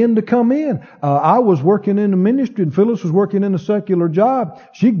 Money began to come in. I was working in the ministry, and Phyllis was working in a secular job.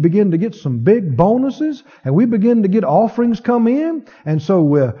 She began to get some big bonuses, and we began to get offerings come in. And so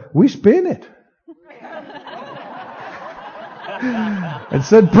we spent it. And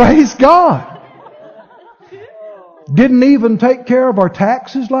said, praise God. Didn't even take care of our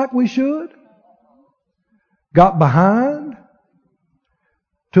taxes like we should. Got behind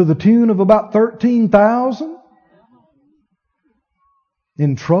to the tune of about $13,000.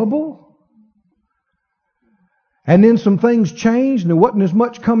 In trouble. And then some things changed, and there wasn't as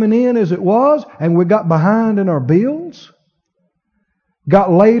much coming in as it was, and we got behind in our bills.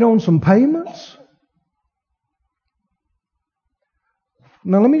 Got late on some payments.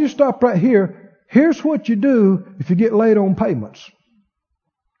 Now let me just stop right here. Here's what you do if you get late on payments.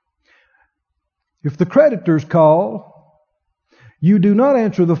 If the creditors call, you do not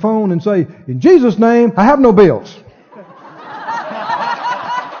answer the phone and say, "In Jesus' name, I have no bills."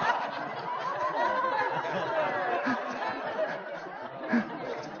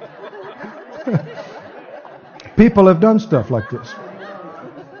 People have done stuff like this.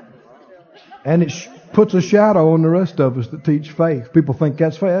 And it puts a shadow on the rest of us that teach faith. People think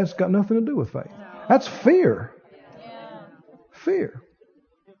that's faith. That's got nothing to do with faith. That's fear. Fear.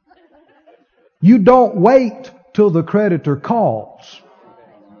 You don't wait till the creditor calls.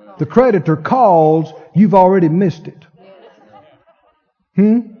 The creditor calls, you've already missed it.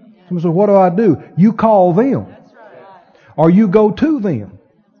 Someone says, "What do I do?" You call them. Or you go to them.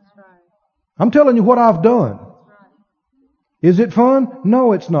 I'm telling you what I've done. Is it fun?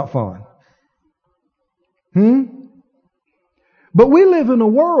 No, it's not fun. But we live in a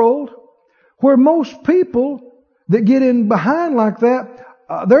world where most people that get in behind like that,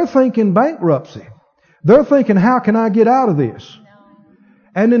 they're thinking bankruptcy. They're thinking, how can I get out of this?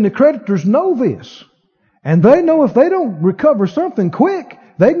 And then the creditors know this. And they know if they don't recover something quick,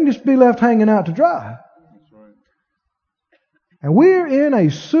 they can just be left hanging out to dry. And we're in a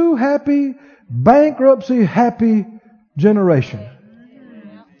sue-happy, bankruptcy-happy generation.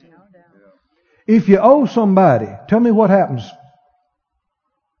 If you owe somebody, tell me what happens.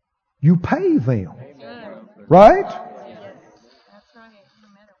 You pay them. Right?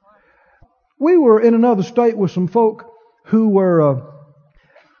 We were in another state with some folk who were,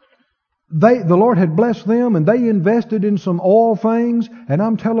 the Lord had blessed them and they invested in some oil things, and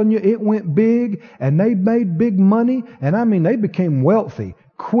I'm telling you, it went big and they made big money, and I mean, they became wealthy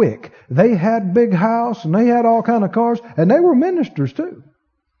quick. They had big house and they had all kind of cars, and they were ministers too.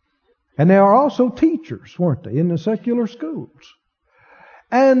 And they are also teachers, weren't they, in the secular schools.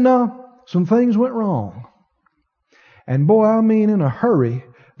 And some things went wrong. And boy, I mean, in a hurry,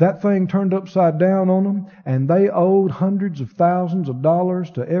 that thing turned upside down on them, and they owed hundreds of thousands of dollars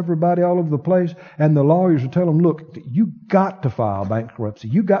to everybody all over the place. And the lawyers would tell them, "Look, you got to file bankruptcy.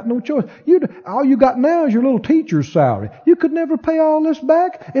 You got no choice. All you got now is your little teacher's salary. You could never pay all this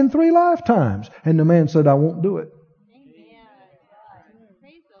back in 3 lifetimes." And the man said, "I won't do it."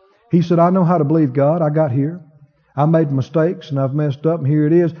 He said, "I know how to believe God. I got here. I made mistakes and I've messed up, and here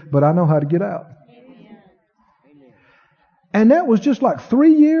it is, but I know how to get out." And that was just like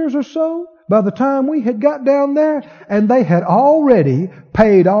 3 years or so by the time we had got down there, and they had already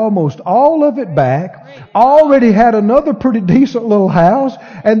paid almost all of it back, already had another pretty decent little house,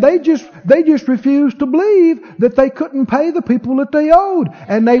 and they just refused to believe that they couldn't pay the people that they owed.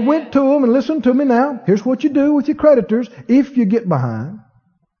 And they went to them, and listen to me now, here's what you do with your creditors if you get behind.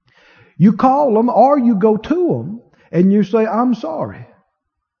 You call them or you go to them and you say, "I'm sorry.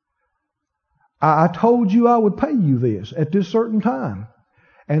 I told you I would pay you this at this certain time,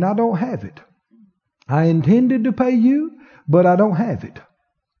 and I don't have it. I intended to pay you, but I don't have it.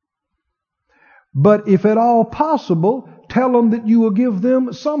 But if at all possible, tell them that you will give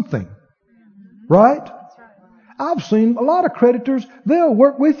them something." Right? I've seen a lot of creditors, they'll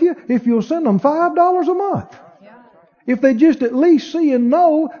work with you if you'll send them $5 a month. If they just at least see and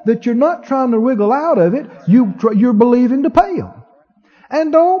know that you're not trying to wiggle out of it, you're believing to pay them.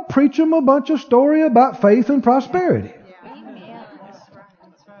 And don't preach them a bunch of story about faith and prosperity.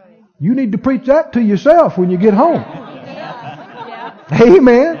 You need to preach that to yourself when you get home.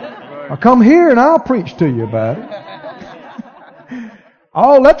 Amen. I'll come here and I'll preach to you about it.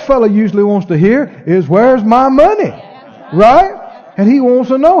 All that fellow usually wants to hear is, "Where's my money?" Right? And he wants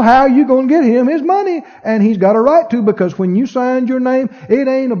to know how you're going to get him his money. And he's got a right to, because when you signed your name, it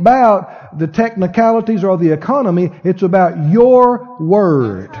ain't about the technicalities or the economy. It's about your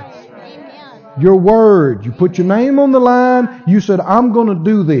word. Your word. You put your name on the line. You said, "I'm going to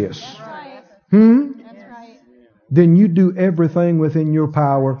do this." Then you do everything within your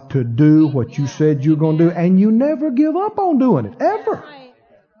power to do what you said you're going to do. And you never give up on doing it. Ever.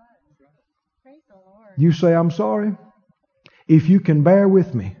 You say, "I'm sorry. If you can bear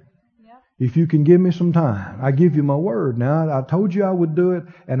with me, if you can give me some time, I give you my word. Now, I told you I would do it,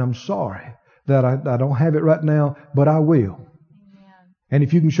 and I'm sorry that I don't have it right now, but I will." And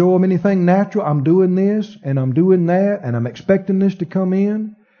if you can show them anything natural, I'm doing this, and I'm doing that, and I'm expecting this to come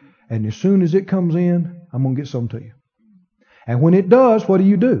in, and as soon as it comes in, I'm going to get some to you. And when it does, what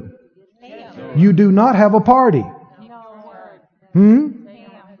do? You do not have a party.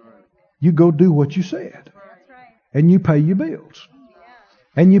 You go do what you said. And you pay your bills.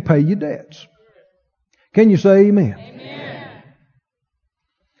 And you pay your debts. Can you say amen? Amen.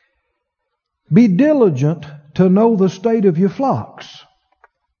 Be diligent to know the state of your flocks.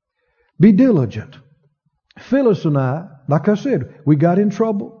 Be diligent. Phyllis and I, like I said, we got in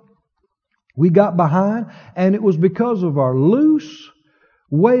trouble. We got behind, and it was because of our loose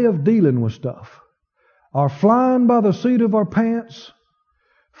way of dealing with stuff. Our flying by the seat of our pants,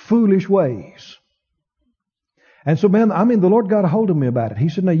 foolish ways. And so, man, the Lord got a hold of me about it. He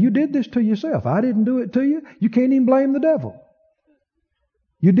said, now you did this to yourself. I didn't do it to you. You can't even blame the devil.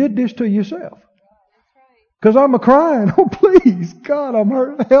 You did this to yourself. Because I'm a-crying. Oh, please, God, I'm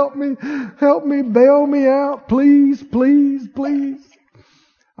hurt. Help me, bail me out. Please, please, please.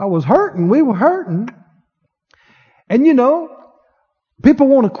 I was hurting. We were hurting. And you know, people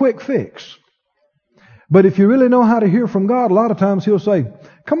want a quick fix. But if you really know how to hear from God, a lot of times He'll say,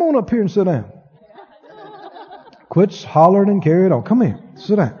 come on up here and sit down. Quit hollering and carrying on. Come here,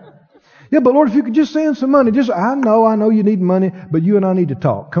 sit down. Yeah, but Lord, if you could just send some money. I know you need money, but you and I need to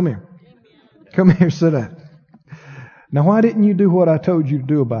talk. Come here. Come here, sit down. Now, why didn't you do what I told you to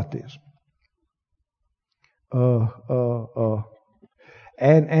do about this?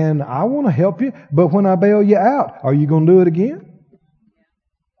 And I want to help you, but when I bail you out, are you going to do it again?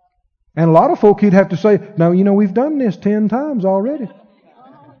 And a lot of folk, he'd have to say, no, you know, we've done this 10 times already.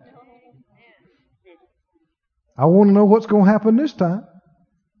 I want to know what's going to happen this time.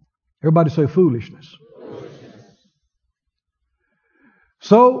 Everybody say foolishness.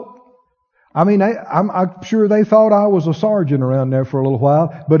 So, I'm sure they thought I was a sergeant around there for a little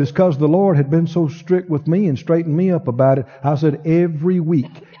while, but it's because the Lord had been so strict with me and straightened me up about it. I said, every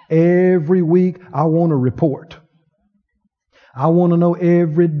week, I want a report. I want to know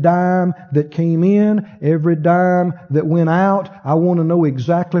every dime that came in, every dime that went out. I want to know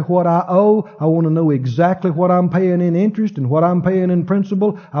exactly what I owe. I want to know exactly what I'm paying in interest and what I'm paying in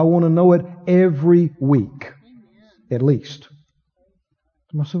principal. I want to know it every week, at least.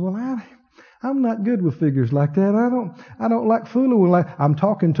 I said, well, I'm not good with figures like that. I don't like fooling with I'm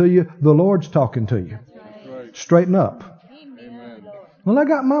talking to you. The Lord's talking to you. Right. Straighten up. Amen. Well, I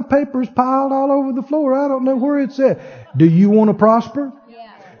got my papers piled all over the floor. I don't know where it's at. Do you want to prosper?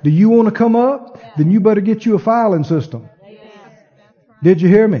 Yeah. Do you want to come up? Yeah. Then you better get you a filing system. Yeah. Did you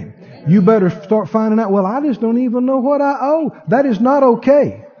hear me? Yeah. You better start finding out, well, I just don't even know what I owe. That is not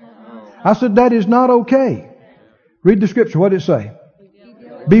okay. I said, that is not okay. Read the scripture. What did it say?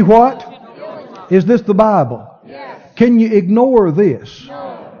 Be what? Is this the Bible? Yes. Can you ignore this?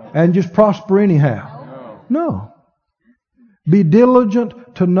 No. And just prosper anyhow? No. Be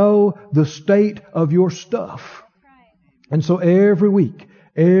diligent to know the state of your stuff. And so every week,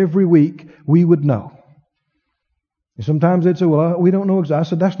 we would know. And sometimes they'd say, well, we don't know exactly. I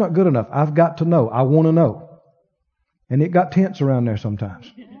said, that's not good enough. I've got to know. I want to know. And it got tense around there sometimes.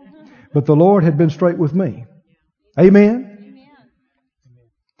 But the Lord had been straight with me. Amen?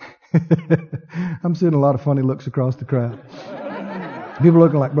 I'm seeing a lot of funny looks across the crowd. People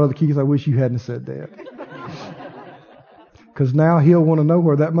looking like, Brother Keith, I wish you hadn't said that. Because now he'll want to know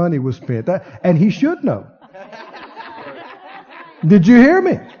where that money was spent. And he should know. Did you hear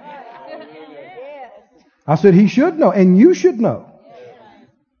me? I said he should know, and you should know.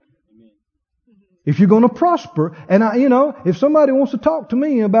 If you're going to prosper, and if somebody wants to talk to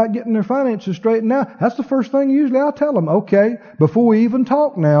me about getting their finances straightened out, that's the first thing usually I'll tell them. Okay, before we even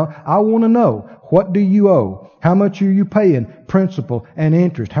talk now, I want to know, what do you owe? How much are you paying? Principal and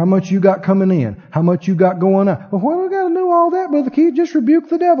interest. How much you got coming in? How much you got going out? Well, why do I got to know all that, Brother Keith? Just rebuke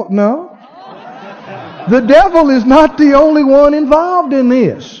the devil. No. The devil is not the only one involved in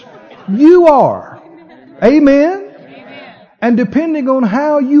this. You are. Amen. And depending on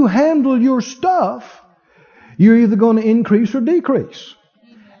how you handle your stuff, you're either going to increase or decrease.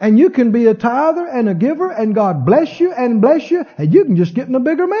 And you can be a tither and a giver, and God bless you, and you can just get in a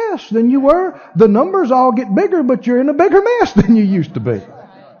bigger mess than you were. The numbers all get bigger, but you're in a bigger mess than you used to be.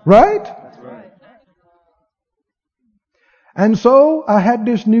 Right? And so I had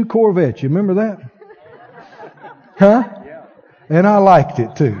this new Corvette. You remember that? Huh? And I liked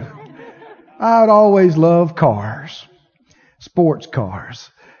it too. I'd always loved cars. Sports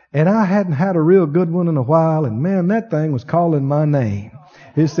cars. And I hadn't had a real good one in a while, and man, that thing was calling my name.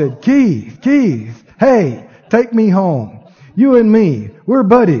 It said, Keith, hey, take me home. You and me, we're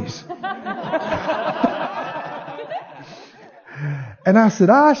buddies. And I said,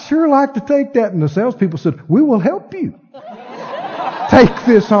 I sure like to take that. And the salespeople said, we will help you take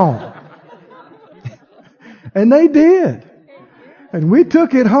this home. And they did. And we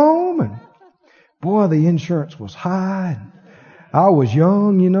took it home, and boy, the insurance was high. I was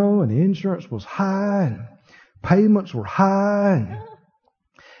young, and the insurance was high, and payments were high.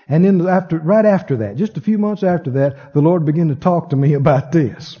 And then right after that, just a few months after that, the Lord began to talk to me about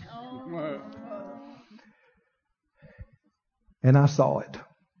this. And I saw it.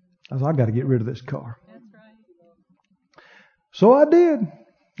 I said, I got to get rid of this car. So I did.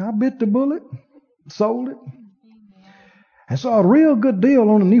 I bit the bullet, sold it, and saw a real good deal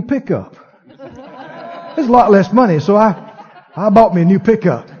on a new pickup. It's a lot less money, so I bought me a new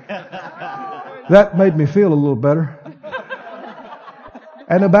pickup. That made me feel a little better.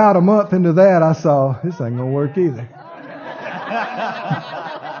 And about a month into that, I saw, this ain't going to work either.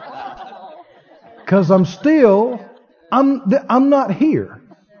 Because I'm not here.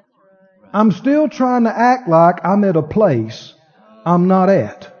 I'm still trying to act like I'm at a place I'm not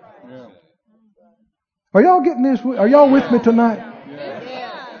at. Are y'all getting this? Are y'all with me tonight?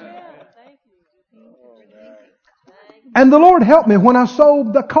 And the Lord helped me when I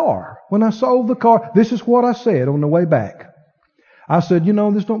sold the car. This is what I said on the way back. I said,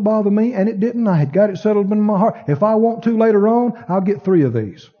 this don't bother me, and it didn't. I had got it settled in my heart. If I want to later on, I'll get 3 of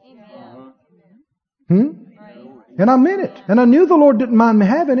these. And I meant it. And I knew the Lord didn't mind me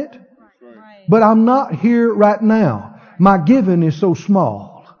having it. But I'm not here right now. My giving is so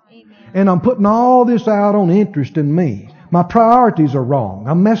small. And I'm putting all this out on interest in me. My priorities are wrong.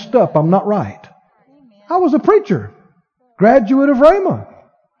 I'm messed up. I'm not right. I was a preacher. Graduate of Rhema.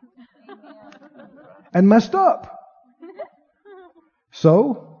 And messed up.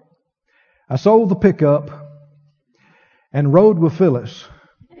 So, I sold the pickup and rode with Phyllis.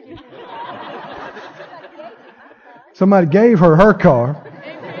 Somebody gave her car.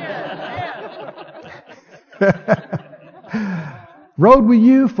 Rode with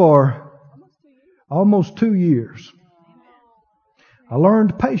you for almost 2 years. I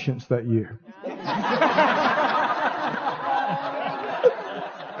learned patience that year.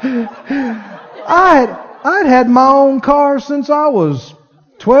 I'd had my own car since I was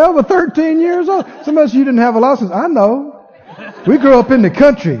 12 or 13 years old. Somebody said you didn't have a license. I know. We grew up in the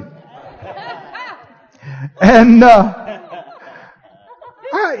country. And I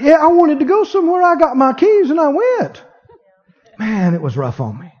wanted to go somewhere. I got my keys and I went. Man, it was rough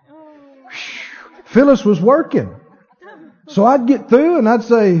on me. Phyllis was working. So I'd get through and I'd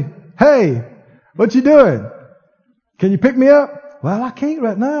say, hey, what you doing? Can you pick me up? Well, I can't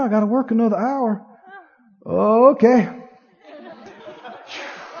right now. I got to work another hour. Oh, okay.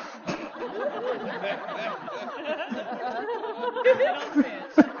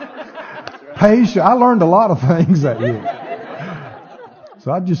 Patience. I learned a lot of things that year.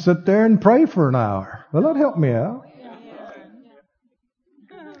 So I'd just sit there and pray for an hour. Well, that helped me out.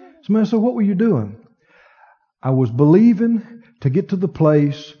 Somebody said, what were you doing? I was believing to get to the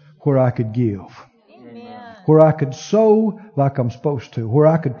place where I could give. Where I could sow like I'm supposed to. Where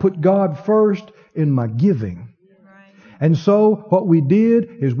I could put God first in my giving. And so what we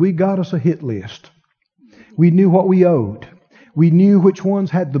did is we got us a hit list. We knew what we owed. We knew which ones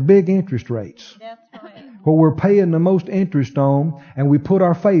had the big interest rates. What we're paying the most interest on, and we put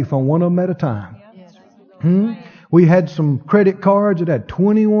our faith on one of them at a time. We had some credit cards that had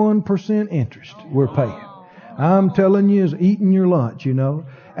 21% interest we're paying. I'm telling you, it's eating your lunch, And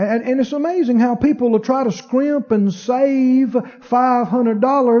it's amazing how people will try to scrimp and save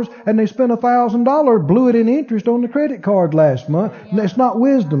 $500 and they spent $1,000, blew it in interest on the credit card last month. It's not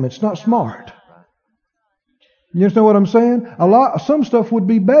wisdom. It's not smart. You understand what I'm saying? Some stuff would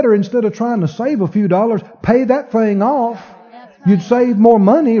be better instead of trying to save a few dollars. Pay that thing off. You'd save more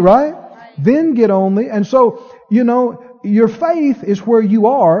money, right? Then get on the... And so, your faith is where you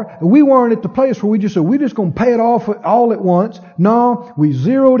are. We weren't at the place where we just said, we're just going to pay it off all at once. No, we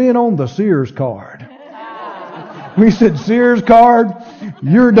zeroed in on the Sears card. We said, Sears card,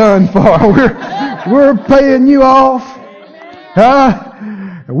 you're done for. We're paying you off.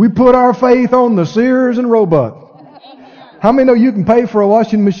 We put our faith on the Sears and Roebuck. How many know you can pay for a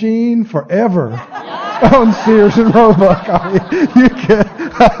washing machine forever on Sears and Roebuck? You can.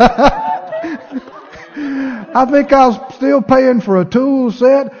 I think I was still paying for a tool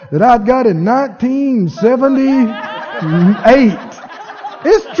set that I'd got in 1978.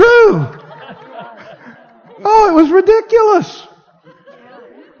 It's true. Oh, it was ridiculous.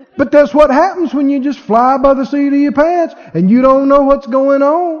 But that's what happens when you just fly by the seat of your pants and you don't know what's going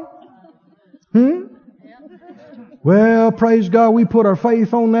on. Well, praise God, we put our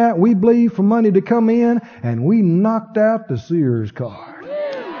faith on that. We believed for money to come in, and we knocked out the Sears card.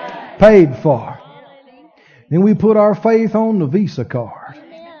 Paid for. Then we put our faith on the Visa card.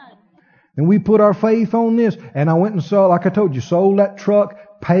 And we put our faith on this. And I went and sold, like I told you, sold that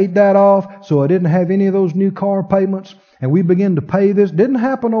truck, paid that off, so I didn't have any of those new car payments. And we began to pay this. Didn't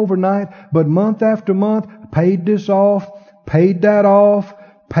happen overnight, but month after month, paid this off, paid that off,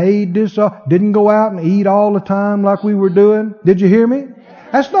 paid this off. Didn't go out and eat all the time like we were doing. Did you hear me?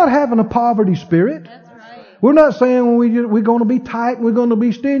 That's not having a poverty spirit. We're not saying we're going to be tight, we're going to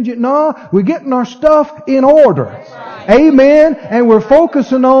be stingy. No, we're getting our stuff in order. Amen. And we're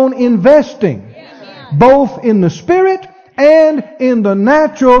focusing on investing, both in the spirit and in the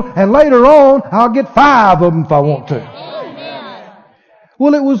natural. And later on, I'll get 5 of them if I want to.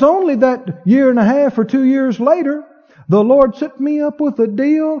 Well, it was only that year and a half or 2 years later, the Lord set me up with a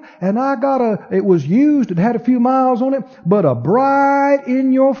deal, and I got it was used, it had a few miles on it, but a bright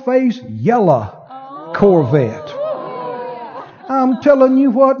in your face yellow Corvette. I'm telling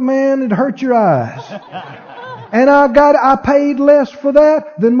you what, man, it hurt your eyes. And I paid less for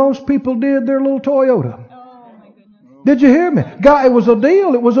that than most people did their little Toyota. Did you hear me? God, it was a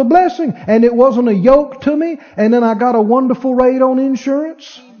deal. It was a blessing. And it wasn't a yoke to me. And then I got a wonderful rate on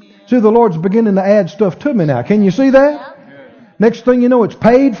insurance. See, the Lord's beginning to add stuff to me now. Can you see that? Next thing you know, it's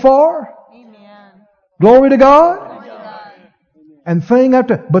paid for. Glory to God. And thing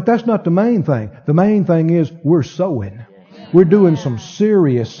after, but that's not the main thing. The main thing is we're sowing. We're doing some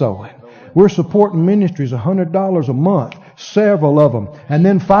serious sowing. We're supporting ministries $100 a month, several of them, and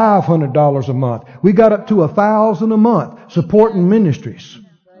then $500 a month. We got up to $1,000 a month supporting ministries.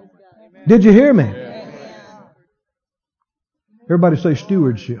 Did you hear me? Everybody say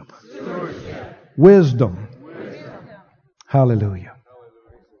stewardship. Wisdom. Hallelujah.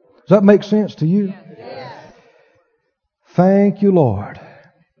 Does that make sense to you? Thank you, Lord.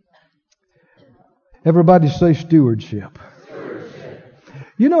 Everybody say stewardship.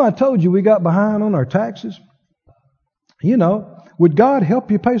 You know, I told you we got behind on our taxes. You know, would God help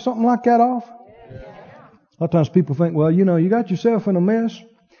you pay something like that off? A lot of times people think, well, you know, you got yourself in a mess.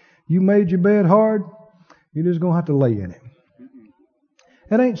 You made your bed hard. You're just going to have to lay in it.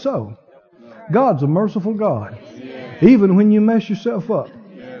 It ain't so. God's a merciful God. Even when you mess yourself up.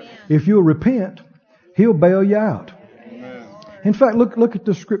 If you'll repent, He'll bail you out. In fact, look at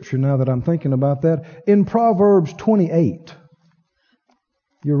the scripture now that I'm thinking about that. In Proverbs 28.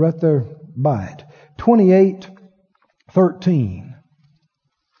 You're right there by it. 28:13.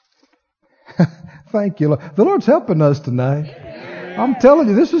 Thank you, Lord. The Lord's helping us tonight. I'm telling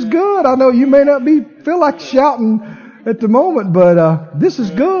you, this is good. I know you may not feel like shouting at the moment, but this is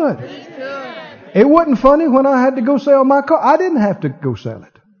good. It wasn't funny when I had to go sell my car. I didn't have to go sell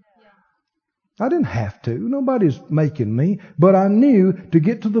it. I didn't have to. Nobody's making me. But I knew to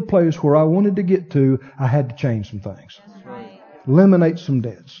get to the place where I wanted to get to, I had to change some things. Eliminate some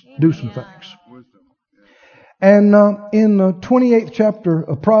debts. Do some things. And in the 28th chapter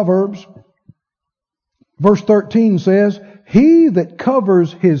of Proverbs, verse 13 says, he that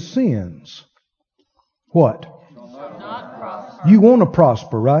covers his sins, what? You want to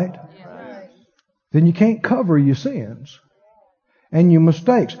prosper, right? Then you can't cover your sins and your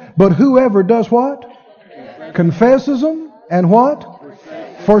mistakes. But whoever does what? Confesses them and what?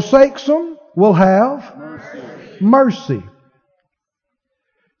 Forsakes them will have mercy.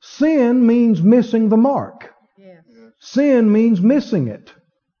 Sin means missing the mark. Sin means missing it.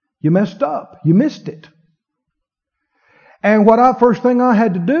 You messed up. You missed it. And first thing I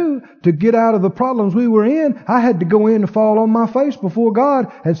had to do to get out of the problems we were in, I had to go in and fall on my face before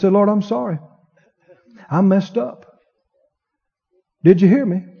God and say, Lord, I'm sorry. I messed up. Did you hear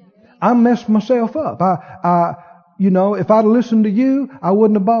me? I messed myself up. If I'd listened to you, I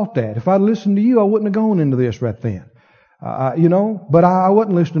wouldn't have bought that. If I'd listened to you, I wouldn't have gone into this right then. But I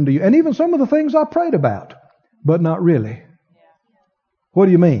wasn't listening to you. And even some of the things I prayed about, but not really. What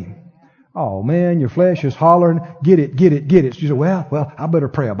do you mean? Oh man, your flesh is hollering, get it. So you say, well, I better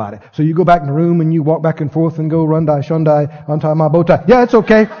pray about it. So you go back in the room and you walk back and forth and go, rundai, shundai, untie my bow tie. Yeah, it's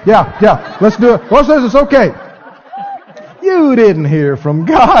okay. Yeah, let's do it. What says it's okay? You didn't hear from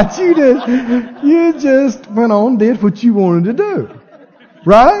God. You just went on, did what you wanted to do.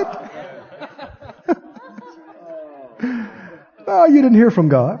 Right? No, you didn't hear from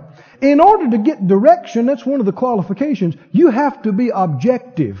God. In order to get direction, that's one of the qualifications. You have to be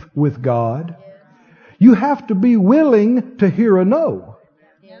objective with God. You have to be willing to hear a no.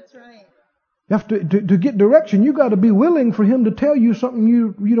 That's right. You have to get direction. You got to be willing for Him to tell you something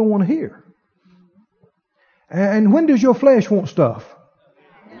you don't want to hear. And when does your flesh want stuff?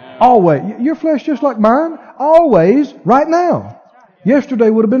 Always. Your flesh just like mine. Always. Right now.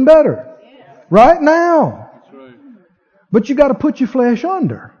 Yesterday would have been better. Right now. But you got to put your flesh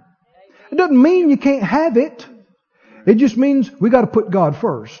under. It doesn't mean you can't have it. It just means we got to put God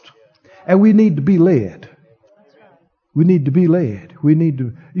first. And we need to be led. We need to be led. We need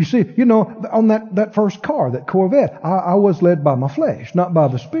to, you see, on that first car, that Corvette, I was led by my flesh, not by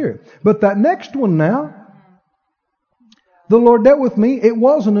the Spirit. But that next one now, the Lord dealt with me. It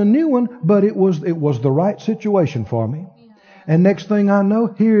wasn't a new one, but it was the right situation for me. And next thing I know,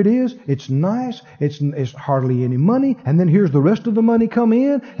 here it is. It's nice. It's hardly any money. And then here's the rest of the money come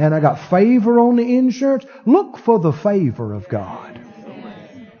in. And I got favor on the insurance. Look for the favor of God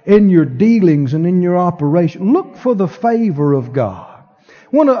in your dealings and in your operation. Look for the favor of God.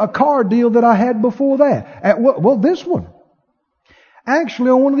 A car deal that I had before that. This one. Actually,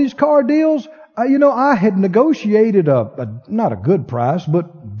 on one of these car deals, I had negotiated not a good price,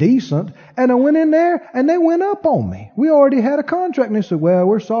 but decent. And I went in there and they went up on me. We already had a contract. And they said, well,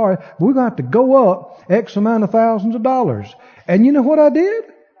 we're sorry, but we're going to have to go up X amount of thousands of dollars. And you know what I did?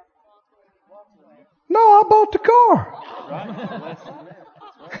 No, I bought the car.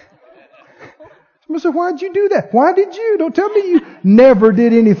 I said, why'd you do that? Why did you? Don't tell me you never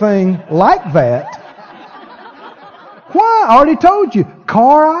did anything like that. Why? I already told you.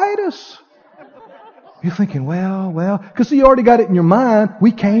 Car-itis. You're thinking, well, because you already got it in your mind.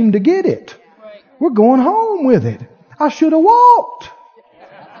 We came to get it. We're going home with it. I should have walked.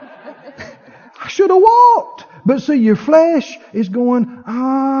 But see, your flesh is going,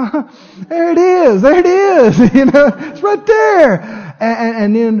 there it is. It's right there.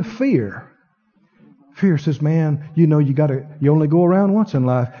 And then fear. Fear says, man, you only go around once in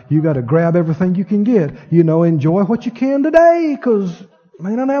life. You got to grab everything you can get. Enjoy what you can today because you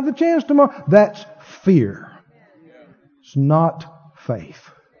may not have the chance tomorrow. That's fear. It's not faith.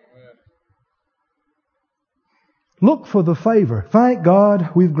 Look for the favor. Thank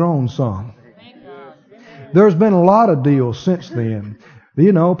God we've grown some. There's been a lot of deals since then.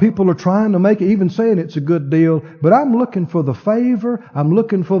 People are trying to make it, even saying it's a good deal. But I'm looking for the favor. I'm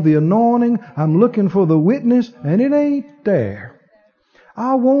looking for the anointing. I'm looking for the witness. And it ain't there.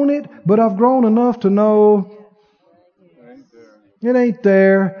 I want it, but I've grown enough to know it ain't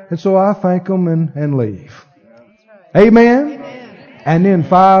there. And so I thank them and leave. Amen? And then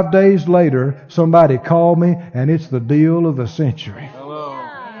 5 days later, somebody called me and it's the deal of the century.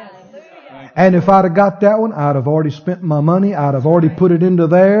 And if I'd have got that one, I'd have already spent my money. I'd have already put it into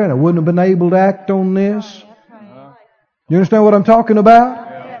there and I wouldn't have been able to act on this. You understand what I'm talking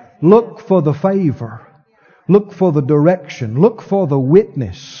about? Look for the favor. Look for the direction. Look for the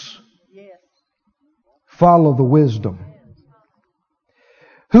witness. Follow the wisdom.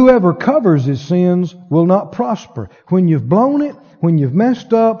 Whoever covers his sins will not prosper. When you've blown it, when you've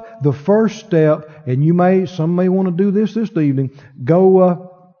messed up, the first step, and some may want to do this evening, go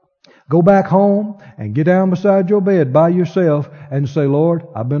back home and get down beside your bed by yourself and say, Lord,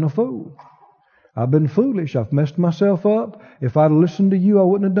 I've been a fool. I've been foolish. I've messed myself up. If I'd listened to you, I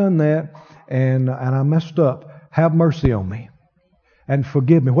wouldn't have done that. And I messed up. Have mercy on me and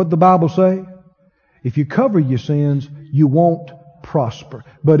forgive me. What did the Bible say? If you cover your sins, you won't prosper.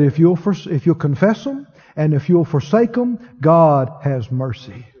 But if you'll confess them and if you'll forsake them, God has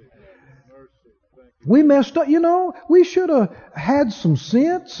mercy. We messed up, we should have had some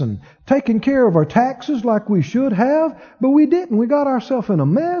sense and taken care of our taxes like we should have, but we didn't. We got ourselves in a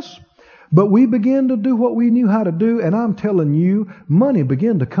mess. But we began to do what we knew how to do, and I'm telling you, money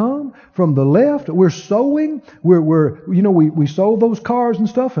began to come from the left. We're sowing. We sold those cars and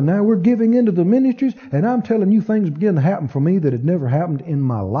stuff, and now we're giving into the ministries, and I'm telling you, things began to happen for me that had never happened in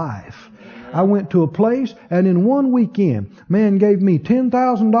my life. I went to a place, and in one weekend, man gave me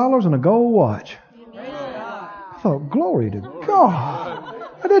 $10,000 and a gold watch. I thought, glory to God.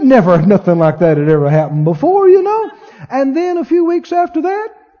 I didn't never, nothing like that had ever happened before, And then a few weeks after that,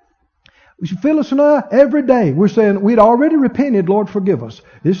 Phyllis and I, every day, we're saying, we'd already repented, Lord, forgive us.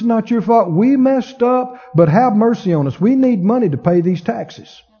 This is not your fault. We messed up, but have mercy on us. We need money to pay these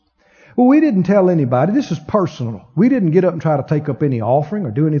taxes. Well, we didn't tell anybody. This is personal. We didn't get up and try to take up any offering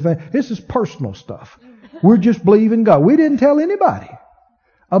or do anything. This is personal stuff. We're just believing God. We didn't tell anybody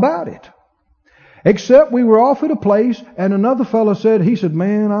about it. Except we were off at a place and another fellow said,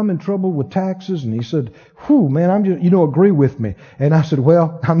 man, I'm in trouble with taxes. And he said, man, I'm just, agree with me. And I said,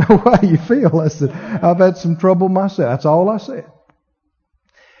 well, I know how you feel. I said, I've had some trouble myself. That's all I said.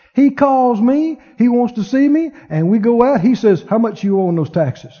 He calls me. He wants to see me. And we go out. He says, how much you owe on those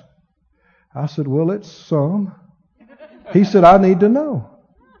taxes? I said, well, it's some. He said, I need to know.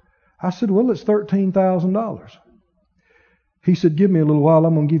 I said, well, it's $13,000. He said, give me a little while.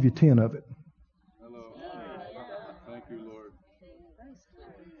 I'm going to give you 10 of it.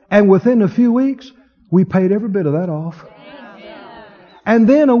 And within a few weeks, we paid every bit of that off. And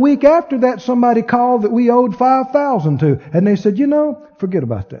then a week after that, somebody called that we owed $5,000 to. And they said, forget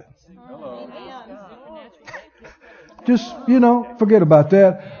about that. Just, forget about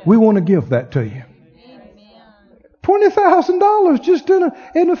that. We want to give that to you. $20,000 just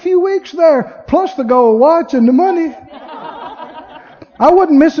in a few weeks there. Plus the gold watch and the money. I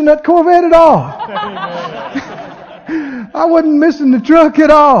wasn't missing that Corvette at all. I wasn't missing the truck at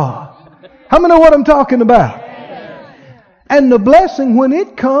all. How many know what I'm talking about? And the blessing, when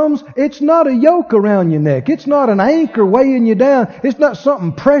it comes, it's not a yoke around your neck. It's not an anchor weighing you down. It's not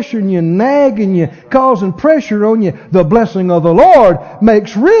something pressuring you, nagging you, causing pressure on you. The blessing of the Lord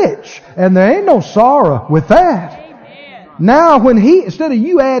makes rich. And there ain't no sorrow with that. Amen. Now when He, instead of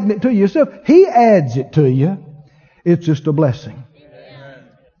you adding it to yourself, He adds it to you. It's just a blessing. Amen.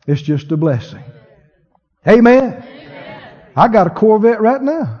 It's just a blessing. Amen. Amen. I got a Corvette right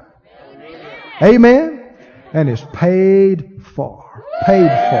now. Amen. And it's paid for.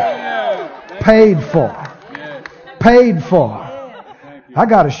 Paid for. Paid for. Paid for. I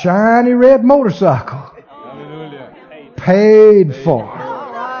got a shiny red motorcycle. Paid for.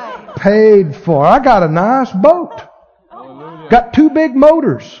 Paid for. I got a nice boat. Got 2 big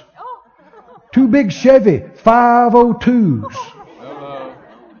motors. 2 big Chevy 502s.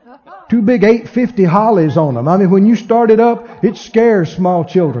 2 big 850 Hollies on them. I mean, when you start it up, it scares small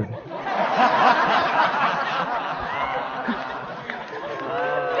children.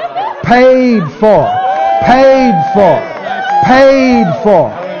 Paid for. Paid for. Paid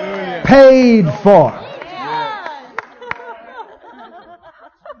for. Paid for.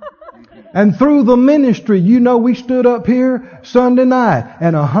 And through the ministry, you know, we stood up here Sunday night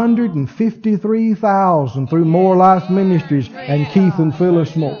and 153,000 through More Life Ministries and Keith and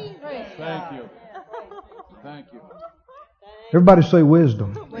Phyllis Moore. Thank you. Thank you. Everybody say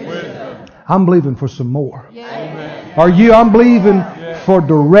wisdom. Wisdom. I'm believing for some more. Amen. Are you? I'm believing for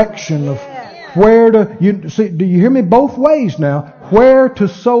direction of where to. You see? Do you hear me? Both ways now. Where to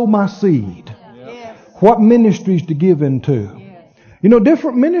sow my seed? What ministries to give into? You know,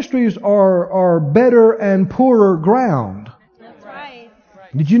 different ministries are better and poorer ground. That's right.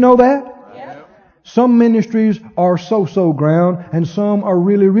 Did you know that? Yep. Some ministries are so-so ground and some are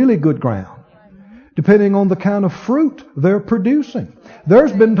really, really good ground, depending on the kind of fruit they're producing.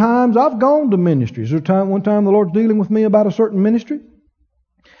 There's been times I've gone to ministries. There's one time the Lord's dealing with me about a certain ministry.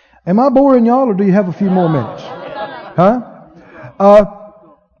 Am I boring y'all, or do you have a few more minutes? Huh?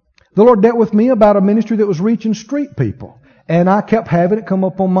 The Lord dealt with me about a ministry that was reaching street people. And I kept having it come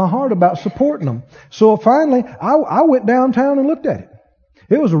up on my heart about supporting them. So finally, I went downtown and looked at it.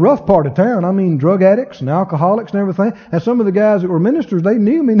 It was a rough part of town. I mean, drug addicts and alcoholics and everything. And some of the guys that were ministers, they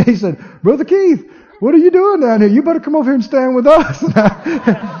knew me. And they said, "Brother Keith, what are you doing down here? You better come over here and stand with us."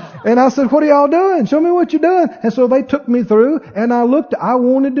 And I said, "What are y'all doing? Show me what you're doing." And so they took me through, and I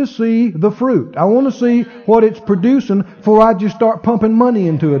wanted to see the fruit. I want to see what it's producing before I just start pumping money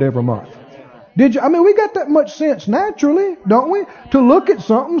into it every month. Did you? I mean, we got that much sense naturally, don't we? To look at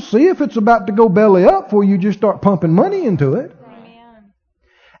something, see if it's about to go belly up before you just start pumping money into it. Amen.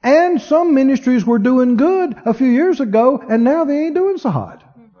 And some ministries were doing good a few years ago, and now they ain't doing so hot.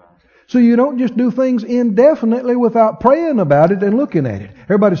 So you don't just do things indefinitely without praying about it and looking at it.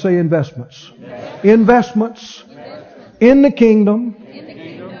 Everybody say investments. Yes. Investments in the kingdom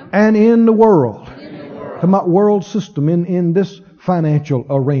and in the world. Talking about world system in this financial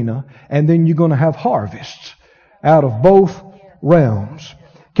arena, and then you're going to have harvests out of both realms.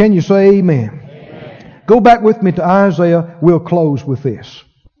 Can you say amen? Amen. Go back with me to Isaiah. We'll close with this.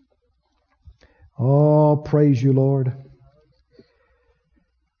 Oh, praise you, Lord.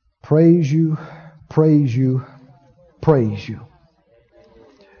 Praise you, praise you, praise you.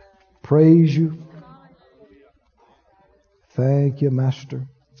 Praise you. Thank you, Master.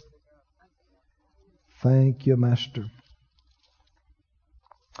 Thank you, Master.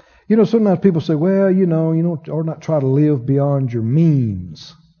 You know, sometimes people say, well, you don't or not try to live beyond your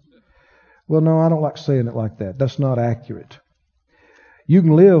means. Well, no, I don't like saying it like that. That's not accurate. You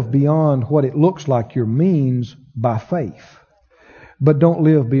can live beyond what it looks like your means by faith, but don't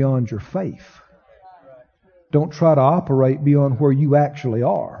live beyond your faith. Don't try to operate beyond where you actually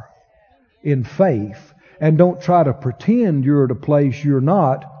are in faith, and don't try to pretend you're at a place you're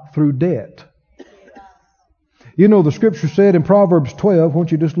not through debt. You know, the Scripture said in Proverbs 12,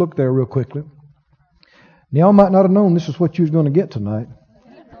 won't you just look there real quickly? Now, y'all might not have known this is what you was going to get tonight,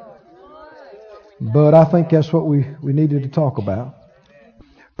 but I think that's what we needed to talk about.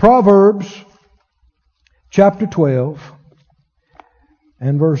 Proverbs chapter 12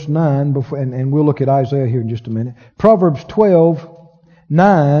 and verse 9, and we'll look at Isaiah here in just a minute. Proverbs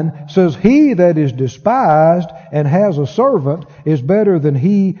 12:9 says, "He that is despised and has a servant is better than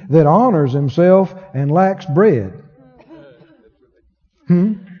he that honors himself and lacks bread."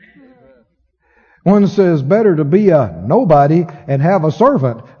 One says, better to be a nobody and have a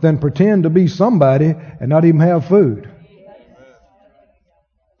servant than pretend to be somebody and not even have food.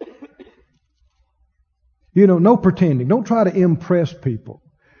 You know, no pretending. Don't try to impress people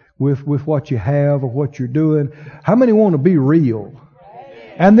with what you have or what you're doing. How many want to be real?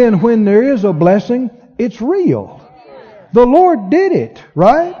 And then when there is a blessing, it's real. The Lord did it,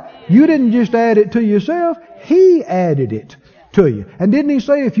 right? You didn't just add it to yourself. He added it to you. And didn't He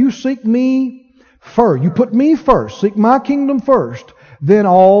say, if you seek me first, you put me first, seek my kingdom first, then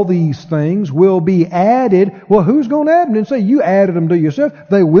all these things will be added. Well, who's going to add them? Didn't say you added them to yourself.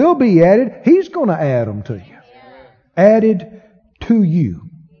 They will be added. He's going to add them to you. Added to you.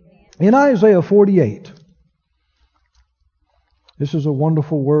 In Isaiah 48, this is a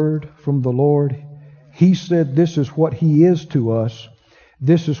wonderful word from the Lord. He said this is what He is to us.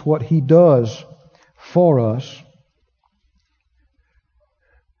 This is what He does for us.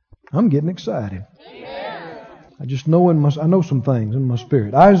 I'm getting excited. I just know I know some things in my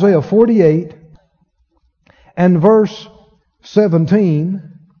spirit. Isaiah 48 and verse 17.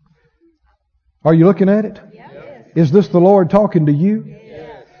 Are you looking at it? Yes. Is this the Lord talking to you?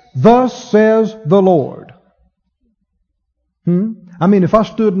 Yes. Thus says the Lord. I mean, if I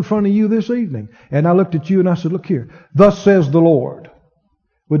stood in front of you this evening and I looked at you and I said, look here, thus says the Lord.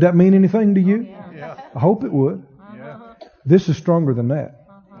 Would that mean anything to you? Yeah. I hope it would. Yeah. This is stronger than that.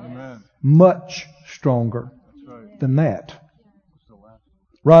 Amen. Much stronger That's right. than that.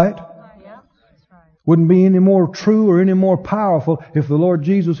 Right? Wouldn't be any more true or any more powerful if the Lord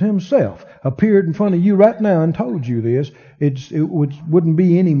Jesus Himself appeared in front of you right now and told you this. Wouldn't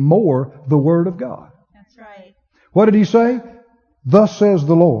be any more the Word of God. That's right. What did He say? Thus says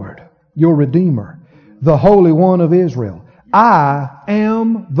the Lord, your Redeemer, the Holy One of Israel. I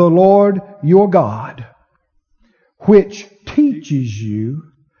am the Lord your God, which teaches you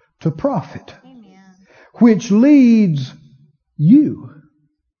to profit, which leads you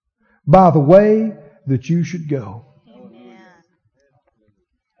by the way that you should go.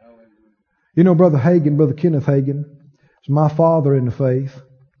 You know, Brother Kenneth Hagin, is my father in the faith.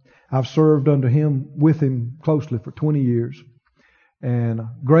 I've served under him, with him closely for 20 years. And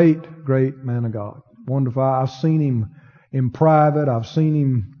a great, great man of God. Wonderful. I've seen him in private. I've seen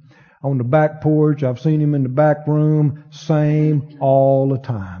him on the back porch. I've seen him in the back room. Same all the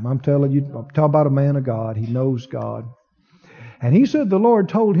time. I'm telling you, I'm talking about a man of God. He knows God. And he said the Lord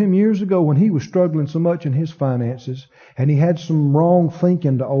told him years ago when he was struggling so much in his finances and he had some wrong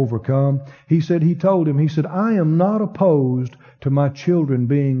thinking to overcome. He said, I am not opposed to my children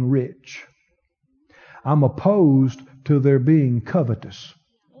being rich. I'm opposed to their being covetous.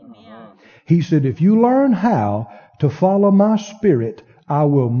 Amen. He said, if you learn how to follow my Spirit, I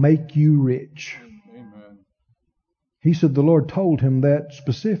will make you rich. Amen. He said the Lord told him that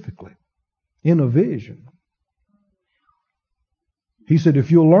specifically in a vision. He said,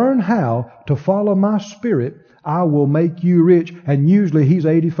 if you'll learn how to follow my Spirit, I will make you rich. And usually, he's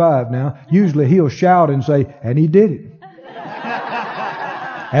 85 now, usually he'll shout and say, and he did it.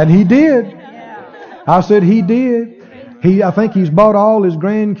 And he did. I said he did. I think he's bought all his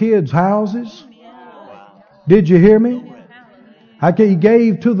grandkids' houses. Did you hear me? He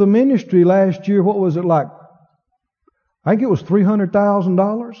gave to the ministry last year, what was it like? I think it was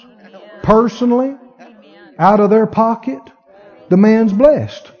 $300,000 personally out of their pocket. The man's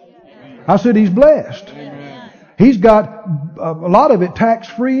blessed. I said he's blessed. He's got a lot of it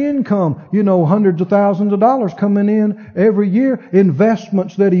tax-free income. You know, hundreds of thousands of dollars coming in every year.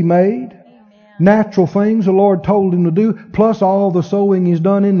 Investments that he made. Natural things the Lord told him to do, plus all the sowing he's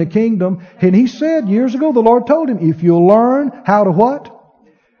done in the kingdom. And he said years ago, the Lord told him, if you'll learn how to what?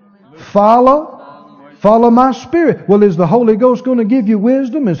 Follow my Spirit. Well, is the Holy Ghost going to give you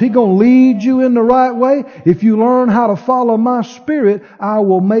wisdom? Is He going to lead you in the right way? If you learn how to follow my Spirit, I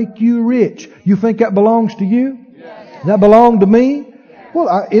will make you rich. You think that belongs to you? Yes. That belong to me?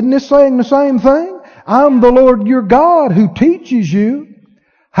 Well, isn't this saying the same thing? I'm the Lord your God who teaches you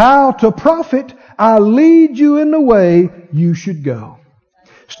how to profit. I lead you in the way you should go.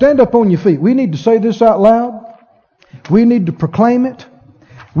 Stand up on your feet. We need to say this out loud. We need to proclaim it.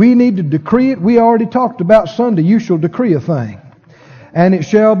 We need to decree it. We already talked about Sunday. You shall decree a thing, and it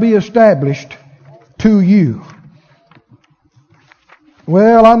shall be established to you.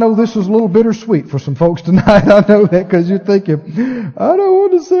 Well, I know this is a little bittersweet for some folks tonight. I know that because you're thinking, I don't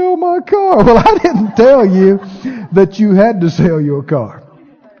want to sell my car. Well, I didn't tell you that you had to sell your car.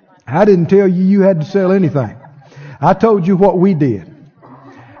 I didn't tell you had to sell anything. I told you what we did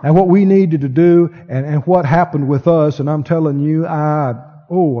and what we needed to do and what happened with us. And I'm telling you,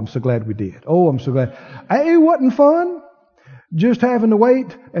 I'm so glad we did. Oh, I'm so glad. It wasn't fun just having to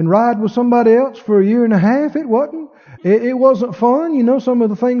wait and ride with somebody else for a year and a half. It wasn't. It wasn't fun. You know, some of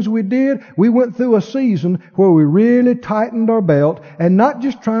the things we did, we went through a season where we really tightened our belt and not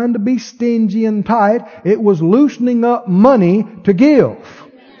just trying to be stingy and tight. It was loosening up money to give.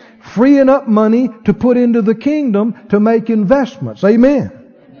 freeing up money to put into the kingdom to make investments.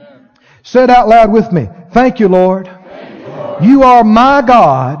 Amen. Say it out loud with me. Thank you, Lord. You are my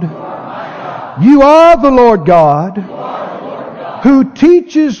God. You are the Lord God who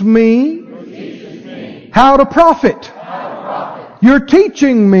teaches me how to profit. You're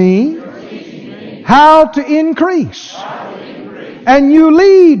teaching me how to increase. And you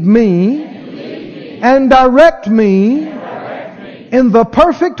lead me and direct me in the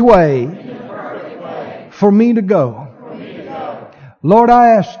perfect way for me to go. Lord, I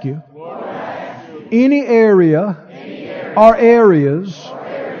ask you, any area or areas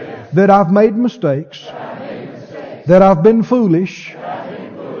that I've made mistakes, that I've been foolish,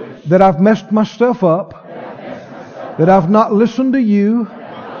 that I've messed myself up, that I've not listened to you,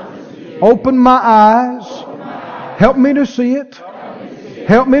 open my eyes, help me to see it,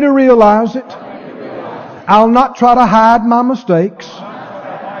 help me to realize it. I'll not try to hide my mistakes.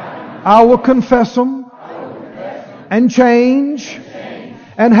 I will confess them and change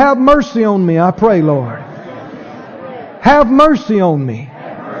and have mercy on me, I pray, Lord. Have mercy on me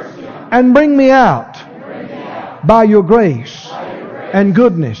and bring me out by your grace and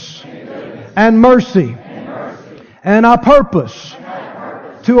goodness and mercy. And I purpose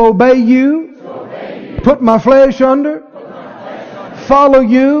to obey you, put my flesh under, follow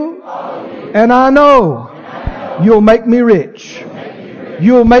you, and I know you'll make me rich.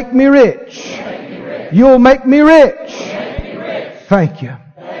 You'll make me rich. You'll make me rich. Thank you.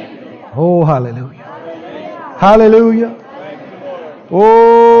 Oh, hallelujah. Hallelujah.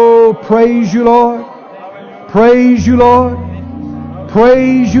 Oh, praise you, Lord. Praise you, Lord.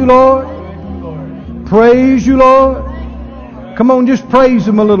 Praise you, Lord. Praise you, Lord. Come on, just praise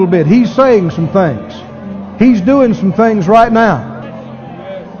Him a little bit. He's saying some things. He's doing some things right now.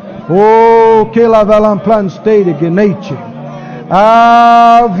 Oh, que la valamplan stede geneche.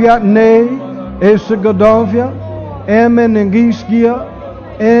 Aviatne, Esegodovia, Emenengiskia,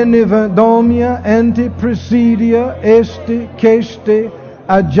 Enivendomia, Ente Presidia, Este, Keste,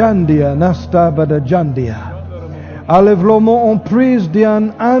 Ajandia, Nastabadajandia. Alevlomo on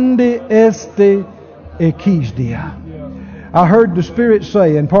Prisdian, Ande Este, Ekisdia. I heard the Spirit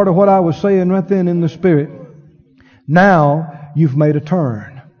say, and part of what I was saying right then in the Spirit, now you've made a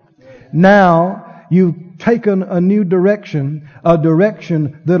turn. Now you've taken a new direction, a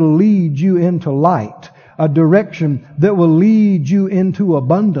direction that'll lead you into light, a direction that will lead you into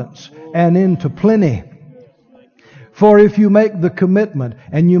abundance and into plenty. For if you make the commitment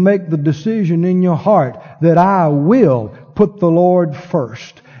and you make the decision in your heart that I will put the Lord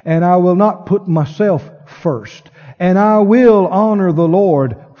first, and I will not put myself first, and I will honor the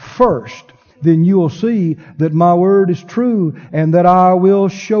Lord first, then you will see that my word is true and that I will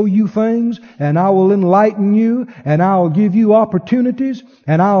show you things and I will enlighten you and I will give you opportunities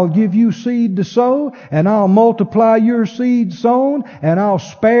and I will give you seed to sow and I'll multiply your seed sown and I'll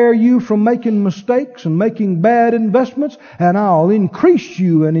spare you from making mistakes and making bad investments and I'll increase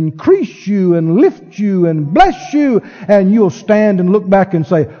you and lift you and bless you, and you'll stand and look back and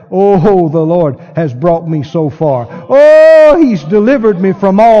say, oh, the Lord has brought me so far. Oh, He's delivered me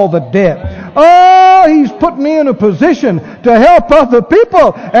from all the debt. Oh, He's put me in a position to help other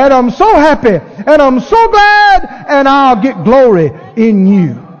people, and I'm so happy, and I'm so glad, and I'll get glory in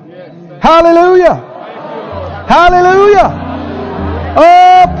you. Hallelujah! Hallelujah!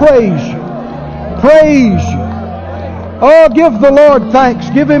 Oh, praise you! Praise you! Oh, give the Lord thanks.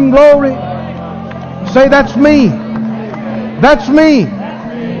 Give Him glory. Say, that's me. That's me.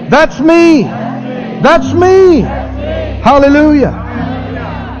 That's me. That's me. Hallelujah.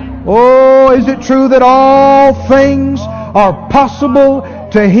 Oh, is it true that all things are possible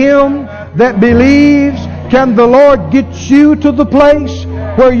to him that believes? Can the Lord get you to the place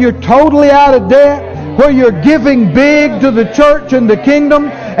where you're totally out of debt, where you're giving big to the church and the kingdom,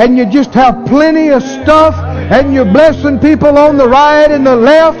 and you just have plenty of stuff, and you're blessing people on the right and the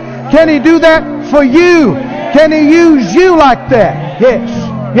left? Can He do that for you? Can He use you like that? Yes.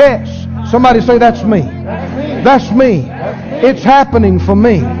 Yes. Somebody say, that's me. That's me. It's happening for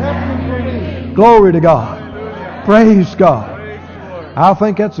me. Glory to God. Praise God. I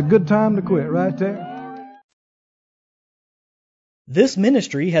think that's a good time to quit right there. This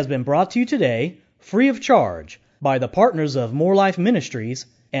ministry has been brought to you today free of charge by the partners of More Life Ministries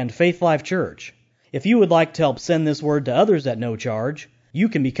and Faith Life Church. If you would like to help send this word to others at no charge, you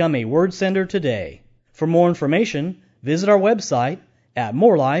can become a word sender today. For more information, visit our website at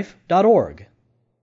morelife.org.